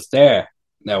Anfield. I was there.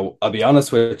 Now, I'll be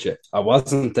honest with you, I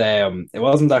wasn't. It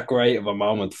wasn't that great of a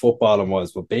moment footballing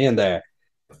was, but being there,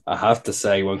 I have to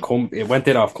say, when it went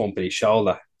in off Company's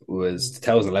shoulder, it was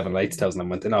 2011, late 2011,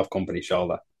 went in off Company's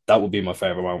shoulder. That would be my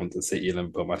favourite moment in City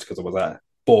Liverpool match because I was at it.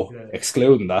 But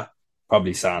excluding that,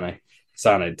 probably Sané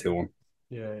 2-1.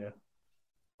 Yeah.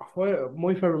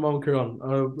 My favourite moment, Kieran,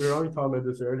 we were only talking about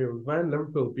this earlier, was when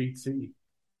Liverpool beat City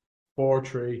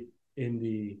 4-3 in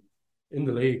the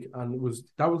league, and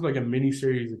that was like a mini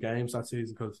series of games that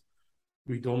season because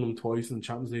we'd done them twice in the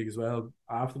Champions League as well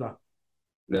after that.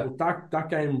 Yeah. But that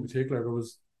game in particular, there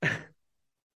was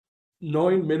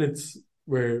 9 minutes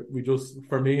where we just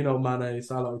Firmino, Mane,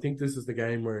 Salah. I think this is the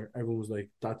game where everyone was like,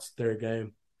 "That's their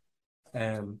game."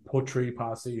 Put 3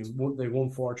 past City. They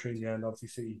won 4-3 in the end. Obviously,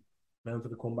 City went for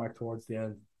the comeback towards the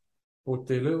end. But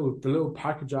the little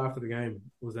package after the game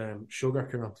was Sugar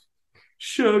Kieran.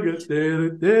 Sugar,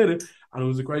 did it, and it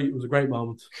was a great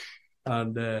moment.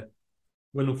 And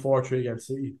winning 4-3 against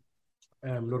City,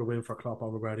 another win for Klopp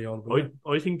over Guardiola.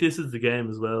 I think this is the game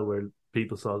as well where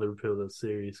people saw Liverpool as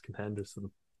serious contenders to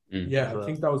them. Yeah, I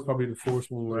think that was probably the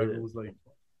first one where it was like,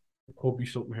 there could be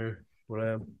something here.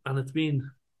 But and it's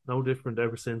been no different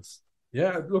ever since.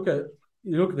 Yeah, look at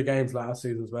the games last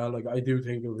season as well. Like, I do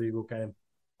think it'll be a good game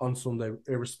on Sunday,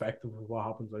 irrespective of what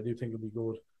happens. I do think it'll be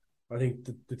good. I think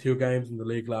the 2 games in the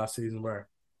league last season were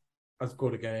as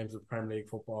good a games of Premier League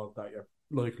football that you're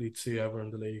likely to see ever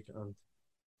in the league. And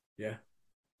yeah,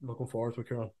 looking forward to it,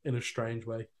 Kieran, in a strange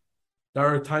way.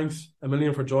 Dara, thanks a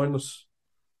million for joining us.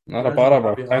 Not a bother,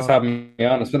 bro. Thanks for having me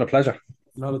on. It's been a pleasure.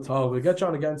 Not at all. We'll get you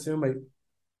on again soon, mate.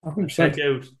 100%. Check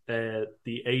out the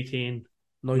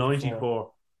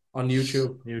 1894 on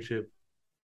YouTube.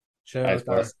 Cheers,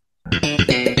 boys.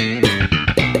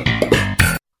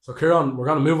 So, Kieran, we're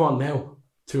going to move on now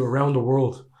to Around the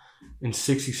World in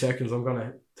 60 seconds. I'm going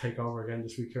to take over again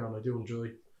this week, Kieran. I do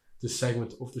enjoy this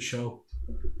segment of the show.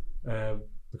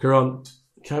 Kieran,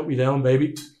 count me down,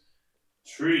 baby.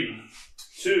 3,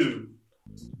 2,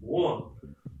 1.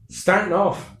 Starting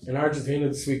off in Argentina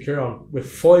this week, Kieran, with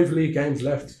 5 league games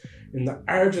left in the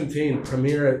Argentine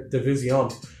Primera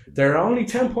División. There are only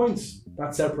 10 points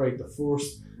that separate the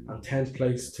 1st and 10th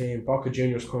place team. Boca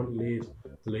Juniors currently lead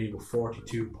the league with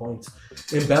 42 points.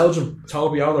 In Belgium,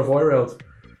 Toby Alderweireld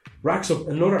racks up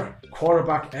another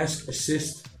quarterback-esque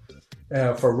assist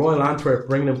for Royal Antwerp,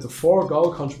 bringing him to 4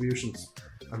 goal contributions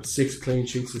and 6 clean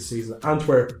sheets this season.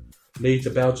 Antwerp lead the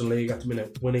Belgian league at the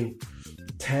minute, winning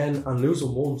 10 and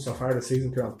losing 1 so far this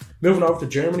season. Moving over to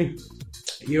Germany,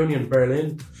 Union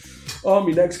Berlin. Oh,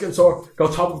 my next game, so go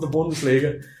top of the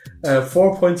Bundesliga.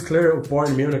 4 points clear of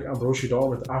Bayern Munich and Borussia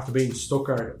Dortmund after beating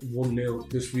Stuttgart 1-0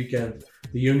 this weekend.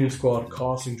 The Union squad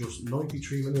costing just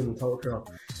 93 million in total.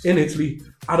 In Italy,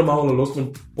 Ademola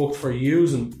Lookman booked for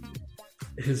using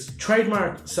his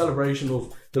trademark celebration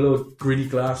of the little gritty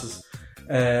glasses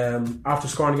after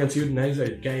scoring against Udinese.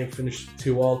 The game finished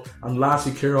 2-2. And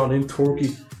lastly, Kieran, in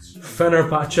Turkey,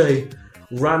 Fenerbahce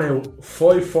ran out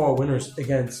 5-4 winners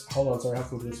against,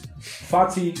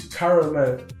 Fatih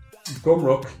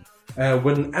Karagümrük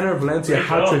with an Ener Valencia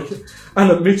hat-trick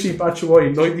and a Michy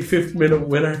Batshuayi 95th minute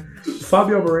winner.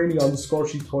 Fabio Marini on the score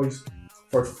sheet twice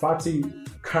for Fatih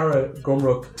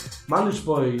Karagümrük, managed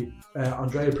by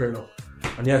Andrea Pirlo.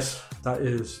 And yes, that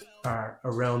is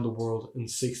around the world in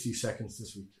 60 seconds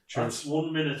this week. Cheers. That's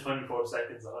 1 minute 24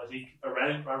 seconds, and I think I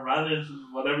ran it,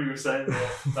 whatever you were saying there,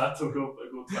 that took up a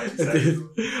good 20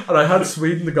 seconds. And I had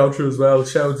Sweden to go through as well.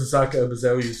 Shout out to Zaka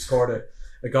Abazoui, who scored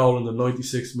a goal in the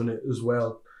 96th minute as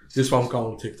well. This won't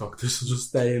go on TikTok. This will just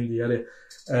stay in the area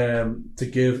to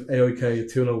give AIK a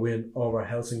 2-0 win over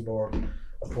Helsingborg.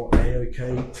 Put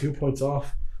AIK 2 points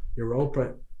off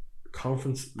Europa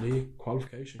Conference League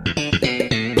qualification. We're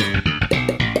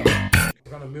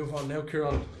going to move on now,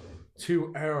 Kieran,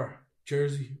 to our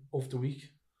jersey of the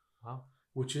week,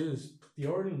 which is the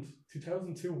Ireland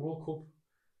 2002 World Cup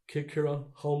kit, Kieran,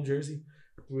 home jersey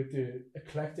with the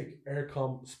eclectic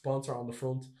Aircom sponsor on the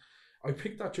front. I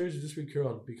picked that jersey this week,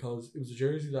 Kieran, because it was a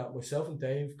jersey that myself and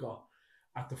Dave got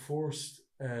at the first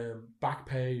back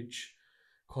page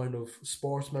kind of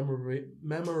sports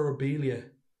memorabilia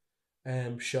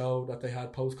show that they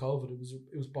had post-COVID.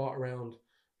 It was bought around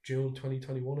June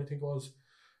 2021, I think it was.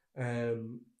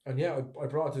 And yeah, I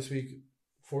brought it this week,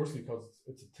 firstly because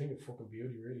it's a thing of fucking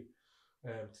beauty, really.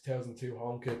 2002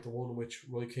 home kit, the one in which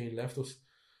Roy Keane left us.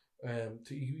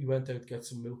 He went out to get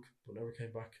some milk, but never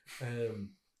came back.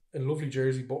 A lovely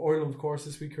jersey. But Ireland, of course,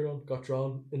 this week, Kieran, got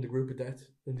drawn in the group of death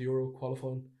in the Euro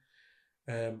qualifying.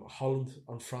 Holland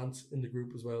and France in the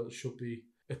group as well. It should be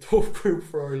a tough group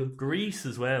for Ireland. Greece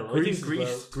as well. I think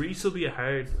Greece will be a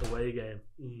hard away game.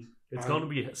 It's going to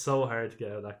be so hard to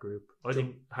get out of that group. I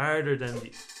think harder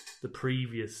than the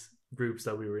previous groups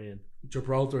that we were in.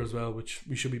 Gibraltar as well, which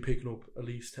we should be picking up at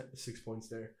least 6 points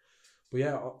there. But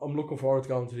yeah, I'm looking forward to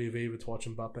going to the Aviva to watch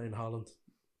Mbappe and Haaland.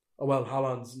 Oh well,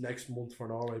 Haaland's next month for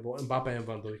Norway, but Mbappe and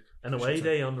Van Dijk. An away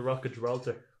day on the Rock of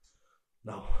Gibraltar.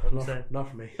 No, not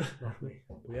for me. Not for me.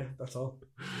 But yeah, that's all.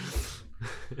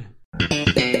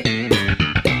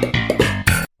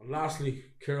 And lastly,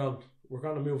 Kieran, we're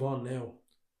going to move on now.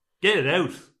 Get it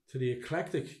out. To the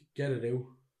eclectic Get It Out.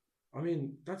 I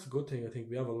mean, that's a good thing, I think.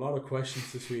 We have a lot of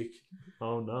questions this week.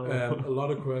 Oh no. A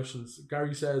lot of questions.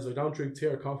 Gary says, I don't drink tea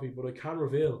or coffee, but I can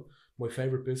reveal my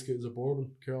favourite biscuit is a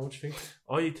bourbon. Kieran, what do you think?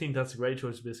 I think that's a great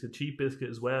choice of biscuit. Cheap biscuit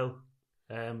as well.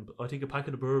 I think a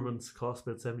packet of bourbons costs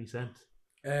about 70 cents.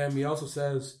 He also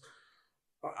says,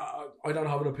 I don't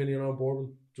have an opinion on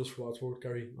bourbon, just for what it's worth,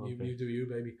 Gary. Okay. You do you,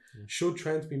 baby. Yeah. Should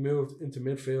Trent be moved into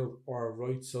midfield or a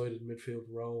right-sided midfield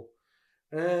role?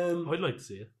 I'd like to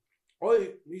see it.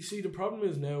 You see, the problem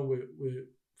is now with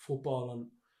football, and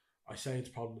I say it's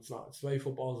a problem, it's not. It's the way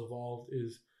football's evolved,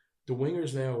 is the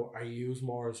wingers now are used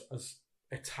more as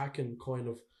attacking kind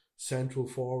of central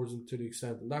forwards, and to the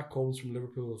extent, and that comes from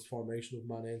Liverpool's formation of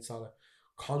Mane and Salah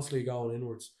constantly going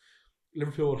inwards.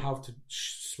 Liverpool would have to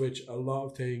switch a lot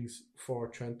of things for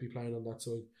Trent to be playing on that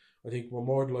side. I think we're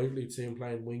more likely to see him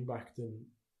playing wing back than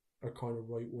a kind of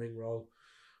right wing role.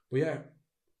 But yeah,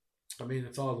 I mean,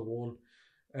 it's all the one.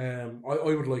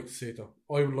 I would like to see it though.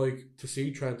 I would like to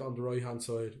see Trent on the right hand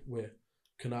side with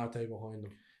Konate behind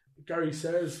him. Gary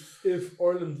says, if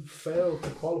Ireland fail to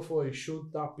qualify,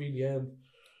 should that be the end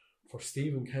for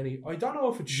Stephen Kenny? I don't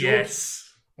know if it should. Yes.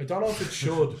 I don't know if it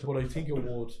should, but I think it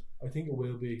would. I think it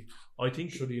will be. I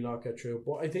think should he not get through,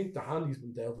 but I think the hand he's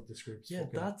been dealt with this group. Yeah,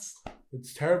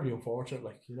 it's terribly unfortunate.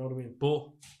 Like, you know what I mean.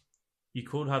 But you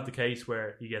could have the case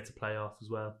where he gets a playoff as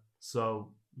well.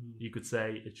 So you could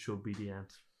say it should be the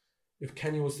end. If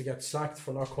Kenny was to get sacked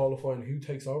for not qualifying, who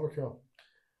takes over, Carl?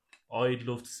 I'd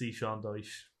love to see Sean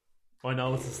Dyche. I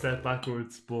know it's a step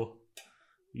backwards, but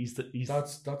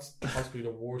that's possibly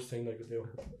the worst thing they could do.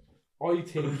 I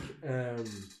think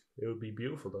it would be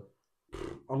beautiful though.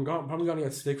 I'm probably going to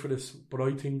get stick for this, but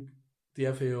I think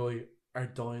the FAI are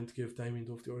dying to give Damien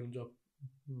Duff the Ireland job.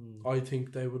 I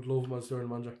think they would love him as the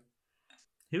Ireland manager.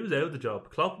 He was out of the job.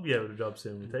 Klopp will be out of the job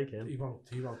soon. We take him. He won't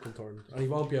come to Ireland, and he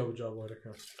won't be out of the job either.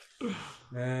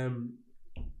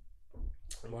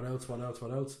 What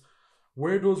else?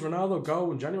 Where does Ronaldo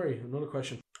go in January? Another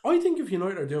question. I think if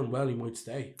United are doing well, he might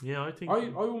stay. Yeah, I think. I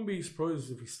wouldn't be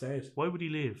surprised if he stayed. Why would he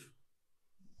leave?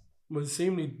 Well,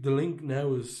 seemingly the link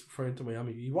now is for Inter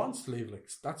Miami. He wants to leave. Like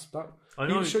that's that. I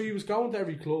know. He was going to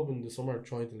every club in the summer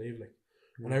trying to leave. Like,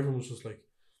 and everyone was just like,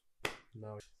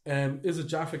 no. Is a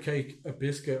Jaffa cake a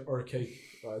biscuit or a cake?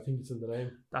 I think it's in the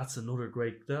name. That's another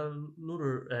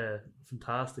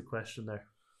fantastic question there.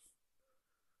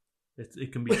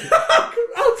 It can be.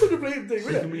 Answer the bleeding thing.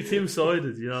 It can be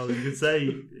two-sided, you know. You could say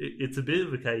it's a bit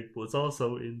of a cake, but it's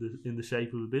also in the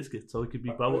shape of a biscuit. So it could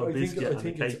be both a biscuit and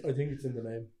a cake. I think it's in the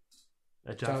name.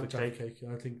 A Jaffa cake.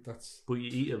 I think that's. But you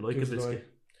eat it like a biscuit.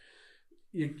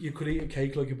 You could eat a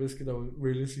cake like a biscuit, though.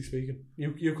 Realistically speaking,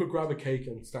 you could grab a cake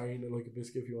and start eating it like a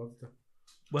biscuit if you wanted to.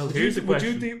 Well, here's the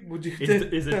question: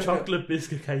 is a chocolate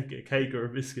biscuit cake a cake or a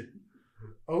biscuit?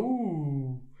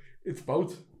 Oh, it's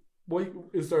both. Why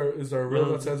is there a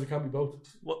rule that says it can't be both?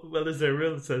 Well, is there a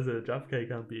rule that says that a Jaffa cake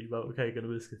can't be both a cake and a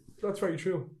biscuit? That's very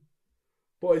true.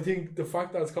 But I think the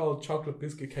fact that it's called chocolate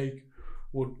biscuit cake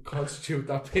would constitute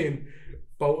that being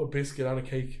both a biscuit and a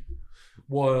cake,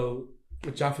 while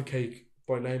a Jaffa cake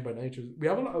by nature. We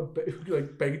have a lot of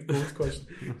baked goods question.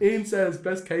 Ian says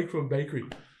best cake from bakery.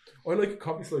 I like a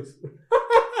coffee slice.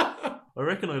 I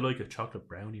reckon I like a chocolate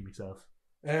brownie myself.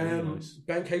 Really nice.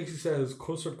 Ben Casey says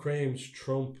custard creams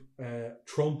trumps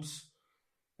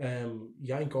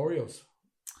Yank Oreos.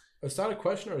 Is that a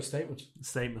question or a statement? A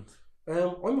statement.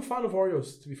 I'm a fan of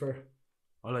Oreos, to be fair.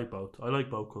 I like both. I like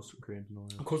both custard creams and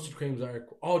Oreos. Custard creams are.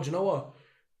 Oh, do you know what?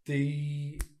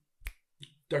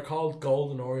 They're called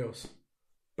golden Oreos.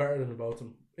 Better than both of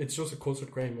them. It's just a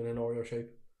custard cream in an Oreo shape.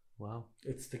 Wow.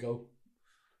 It's the go.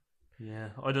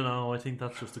 Yeah, I don't know. I think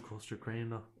that's just a custard cream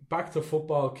though. Back to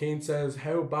football. Keane says,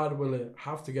 how bad will it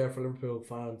have to get for Liverpool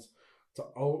fans to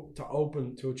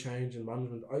open to a change in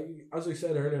management? As I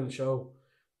said earlier in the show,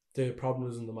 the problem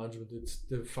isn't the management. It's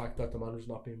the fact that the manager's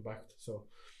not being backed. So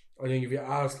I think if you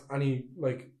ask any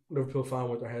Liverpool fan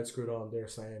with their head screwed on, they're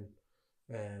saying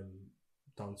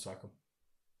don't sack him.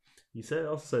 He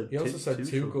also said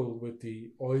Tuchel with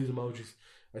the eyes emojis.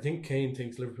 I think Kane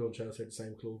thinks Liverpool and Chelsea are the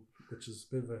same club, which is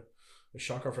a bit of a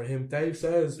shocker for him. Dave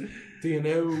says, do you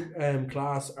now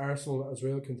class Arsenal as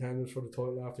real contenders for the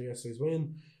title after yesterday's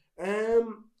win?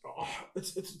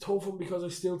 It's a tough one because I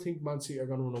still think Man City are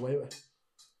going to run away with it.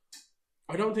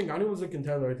 I don't think anyone's a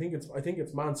contender. I think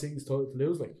it's Man City's title to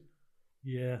lose. Like,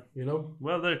 yeah, you know.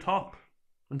 Well, they're top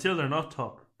until they're not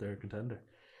top. They're a contender.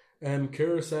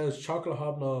 Kira says chocolate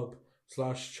hobnob /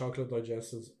 chocolate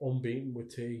digestives unbeaten with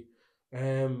tea.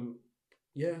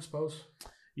 Yeah, I suppose.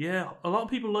 Yeah, a lot of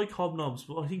people like hobnobs,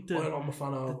 but I think I'm a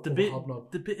fan of the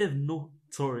hobnob. The bit of nut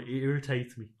sort of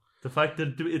irritates me. The fact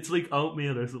that it's like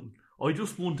oatmeal or something. I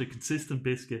just want a consistent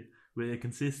biscuit with a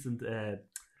consistent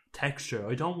texture.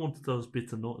 I don't want those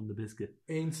bits of nut in the biscuit.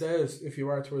 Ian says, if you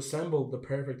were to assemble the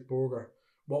perfect burger,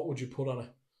 what would you put on it?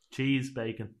 Cheese,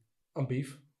 bacon. And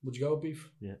beef. Would you go with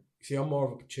beef? Yeah. See, I'm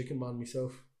more of a chicken man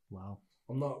myself. Wow.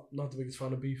 I'm not the biggest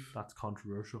fan of beef. That's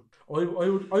controversial. I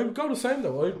would go the same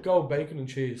though. I'd go bacon and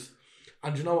cheese.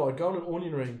 And you know what? I'd go on an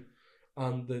onion ring,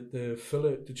 and the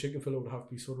fillet, the chicken fillet would have to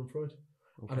be southern fried.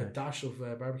 Okay. And a dash of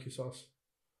barbecue sauce.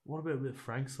 What about a bit of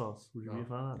Frank sauce? Would you be a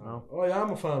fan of that? No. I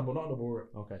am a fan, but not in a burger.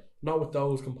 Okay. Not with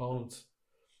those components.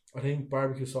 I think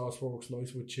barbecue sauce works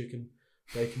nice with chicken,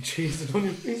 bacon, cheese, and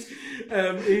onion rings.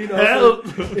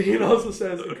 Ian also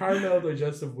says caramel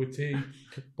digestive with tea,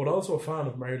 but also a fan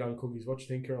of Maryland cookies. What do you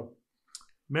think, Carol?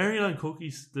 Maryland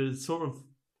cookies, the sort of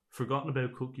forgotten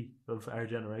about cookie of our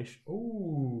generation.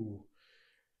 Ooh.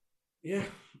 Yeah.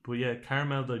 But yeah,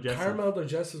 caramel digestive. Caramel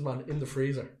digestives, man, in the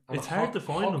freezer. And it's hard to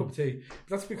find them. Cup of tea.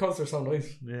 That's because they're so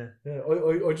nice. Yeah. Yeah.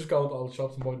 I just go to all the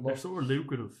shops and buy them. They're sort of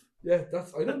lucrative. Yeah,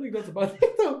 I don't think that's a bad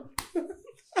thing though.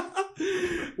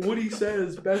 Woody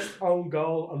says best own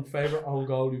goal and favourite own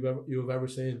goal you've ever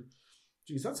seen.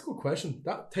 Jeez, that's a good question.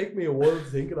 That take me a while to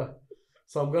think of that.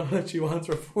 So I'm gonna let you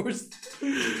answer first.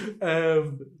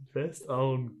 Best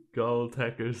own goal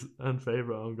takers and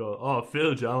favourite own goal. Oh,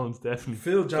 Phil Jones, definitely.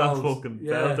 Phil Jones. That's fucking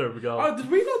belter of a goal. Oh,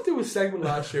 did we not do a segment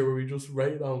last year where we just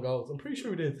rated own goals? I'm pretty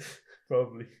sure we did.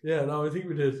 Probably. Yeah, no, I think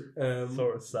we did.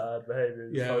 Sort of sad behaviour.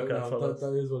 Yeah, no,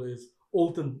 that is what it is.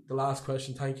 Ulton, the last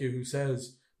question, thank you, who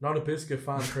says, not a biscuit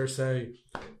fan per se,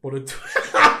 but a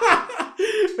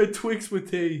Twix with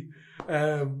tea.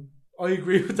 I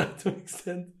agree with that to an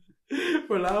extent.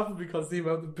 We're laughing because the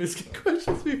amount of biscuit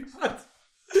questions we've had.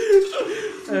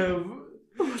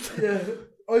 Yeah,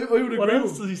 I would agree. What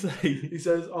else does he say? He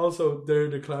says also there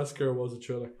the classicer was a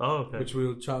thriller. Oh, okay. Which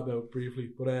we'll chat about briefly.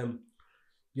 But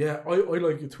yeah, I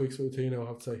like a Twix with a tea now, I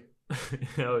have to say.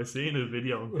 I was seeing a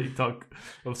video on TikTok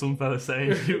of some fella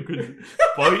saying you could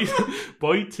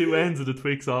bite two ends of the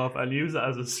Twix off and use it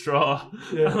as a straw.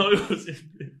 Yeah. And I was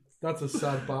That's a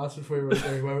sad bastard for you right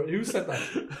there. Who said that?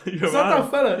 Your Is that man.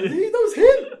 that fella? That was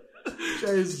him.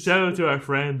 Jeez. Shout out to our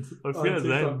friend. I forget his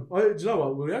name. Do you know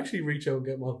what? Will we actually reach out and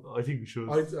get him on? I think we should.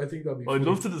 I think that'd be funny. I'd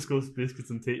love to discuss biscuits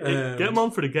and tea. Get him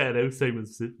on for the Get It Out statement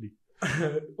specifically.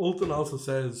 Ulton also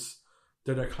says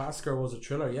that a classicer was a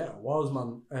thriller. Yeah, it was,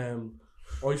 man.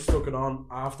 I stuck it on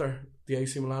after the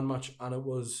AC Milan match, and it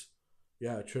was,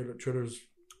 thriller's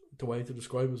the way to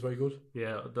describe it was very good.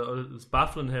 Yeah, it's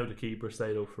baffling how the keeper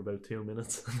stayed up for about 2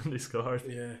 minutes and then they scored.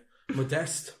 Yeah,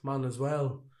 Modeste, man, as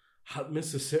well, had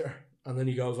missed a sitter, and then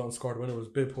he goes on and scored a winner. It was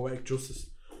a bit poetic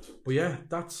justice. But yeah,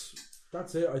 that's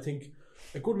it. I think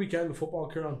a good weekend of football,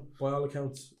 Kieran, by all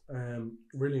accounts.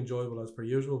 Really enjoyable as per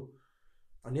usual.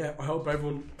 And yeah, I hope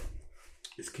everyone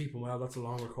is keeping well. That's a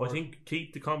long record. I think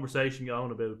keep the conversation going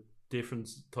about different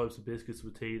types of biscuits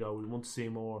with tea, though. We want to see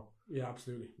more. Yeah,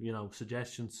 absolutely.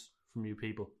 Suggestions from you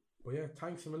people. But yeah,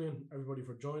 thanks a million, everybody,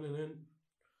 for joining in.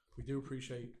 We do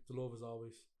appreciate the love as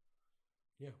always.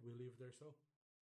 Yeah, we'll leave it there so.